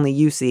stuff only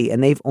you see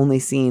and they've only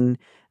seen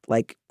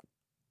like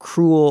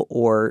cruel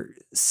or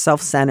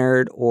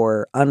self-centered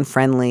or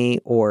unfriendly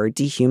or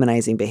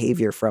dehumanizing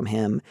behavior from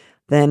him,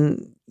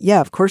 then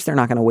yeah, of course they're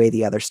not going to weigh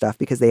the other stuff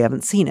because they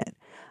haven't seen it.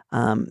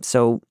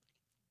 So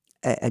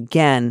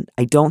again,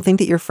 I don't think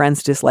that your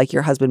friends dislike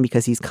your husband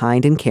because he's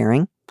kind and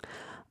caring.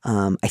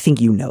 I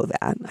think you know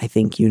that. I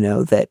think you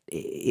know that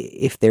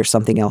if there's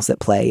something else at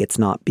play, it's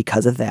not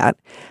because of that.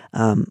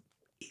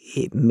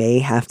 It may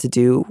have to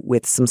do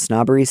with some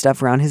snobbery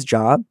stuff around his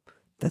job.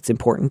 That's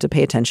important to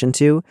pay attention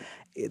to.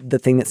 The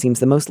thing that seems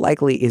the most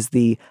likely is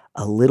the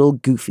a little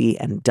goofy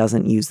and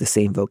doesn't use the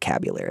same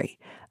vocabulary.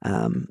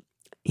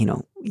 You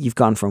know, you've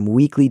gone from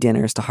weekly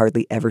dinners to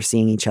hardly ever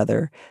seeing each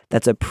other.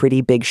 That's a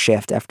pretty big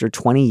shift after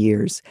 20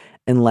 years.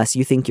 Unless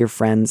you think your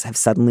friends have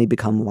suddenly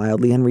become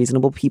wildly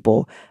unreasonable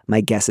people,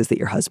 my guess is that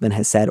your husband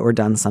has said or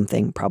done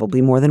something,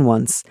 probably more than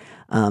once,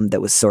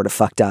 that was sort of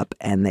fucked up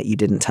and that you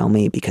didn't tell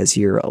me because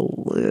you're a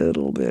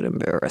little bit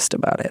embarrassed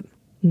about it.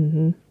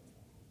 Mm-hmm.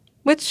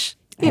 Which,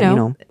 you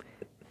know,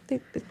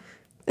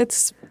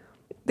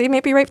 they may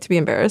be right to be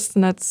embarrassed,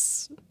 and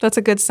that's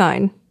a good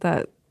sign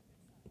that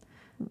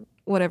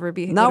whatever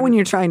be. Not when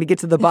you're trying to get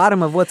to the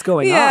bottom of what's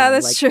going on. Yeah,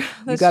 that's true.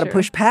 You got to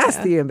push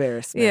past the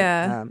embarrassment.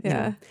 Yeah, You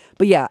know.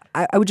 But yeah,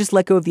 I would just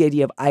let go of the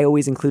idea of I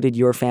always included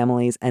your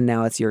families and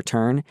now it's your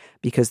turn,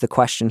 because the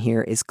question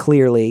here is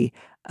clearly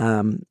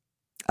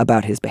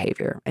about his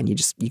behavior, and you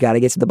got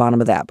to get to the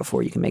bottom of that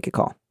before you can make a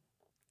call.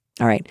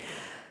 All right,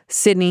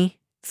 Sydney,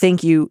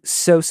 thank you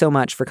so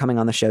much for coming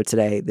on the show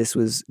today. This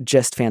was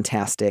just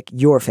fantastic.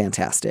 You're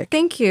fantastic.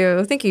 Thank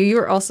you. You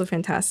were also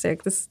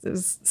fantastic. This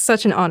is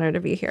such an honor to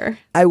be here.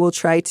 I will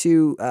try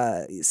to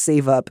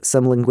save up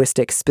some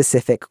linguistic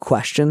specific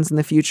questions in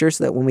the future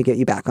so that when we get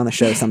you back on the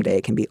show someday,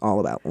 it can be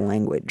all about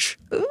language.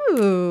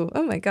 Ooh,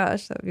 oh my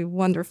gosh, that would be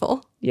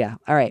wonderful. Yeah.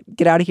 All right.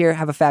 Get out of here.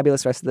 Have a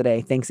fabulous rest of the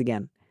day. Thanks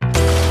again.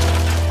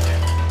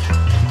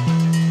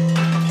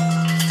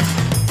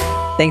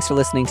 Thanks for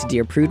listening to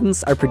Dear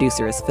Prudence. Our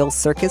producer is Phil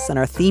Circus, and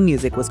our theme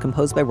music was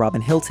composed by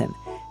Robin Hilton.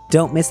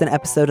 Don't miss an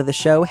episode of the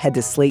show. Head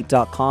to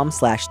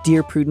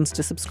slate.com/Dear Prudence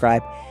to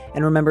subscribe.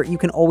 And remember, you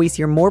can always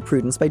hear more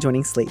Prudence by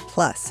joining Slate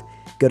Plus.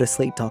 Go to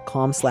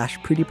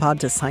slate.com/PrudyPod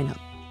to sign up.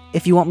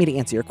 If you want me to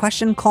answer your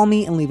question, call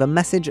me and leave a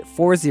message at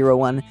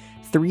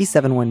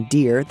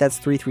 401-371-DEAR. That's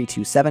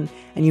 3327.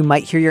 And you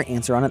might hear your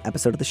answer on an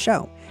episode of the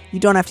show.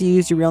 You don't have to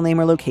use your real name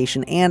or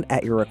location, and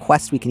at your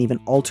request, we can even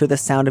alter the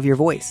sound of your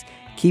voice.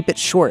 Keep it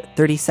short,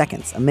 30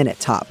 seconds, a minute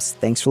tops.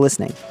 Thanks for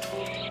listening.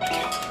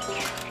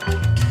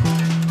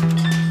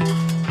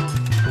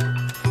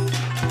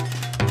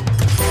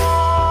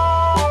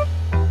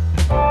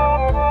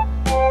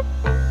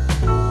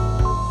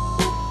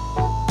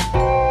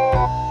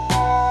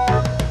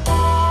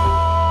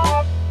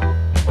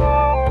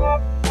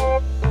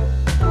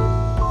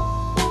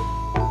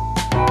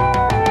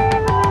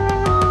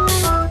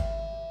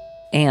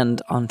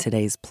 And on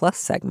today's Plus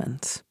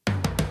segment,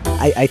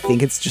 I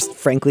think it's just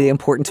frankly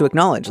important to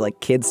acknowledge, like,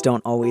 kids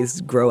don't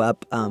always grow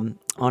up you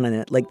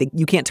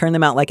can't turn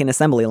them out like an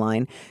assembly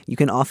line. You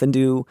can often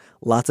do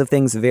lots of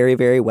things very,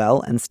 very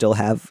well and still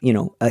have, you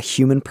know, a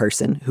human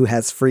person who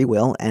has free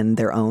will and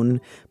their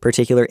own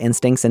particular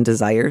instincts and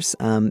desires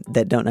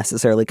that don't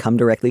necessarily come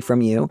directly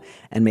from you,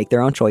 and make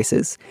their own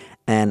choices.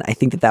 And I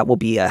think that will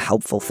be a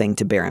helpful thing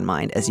to bear in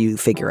mind as you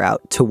figure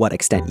out to what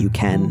extent you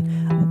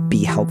can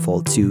be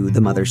helpful to the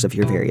mothers of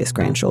your various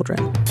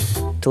grandchildren.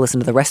 To listen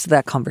to the rest of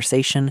that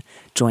conversation,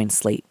 join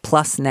Slate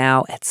Plus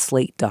now at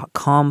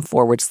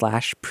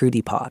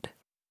slate.com/PrudyPod.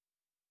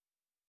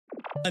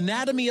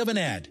 Anatomy of an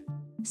ad.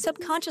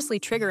 Subconsciously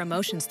trigger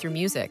emotions through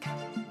music.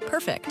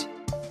 Perfect.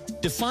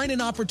 Define an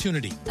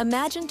opportunity.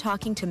 Imagine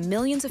talking to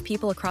millions of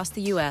people across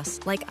the U.S.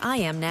 like I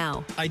am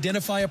now.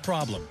 Identify a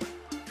problem.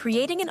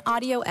 Creating an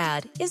audio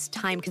ad is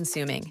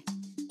time-consuming.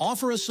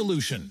 Offer a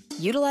solution.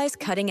 Utilize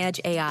cutting-edge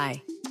AI.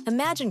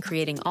 Imagine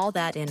creating all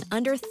that in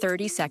under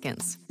 30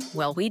 seconds.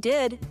 Well, we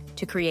did,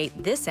 to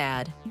create this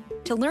ad.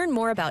 To learn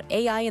more about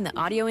AI in the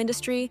audio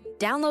industry,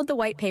 download the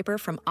white paper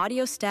from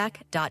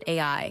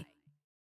audiostack.ai.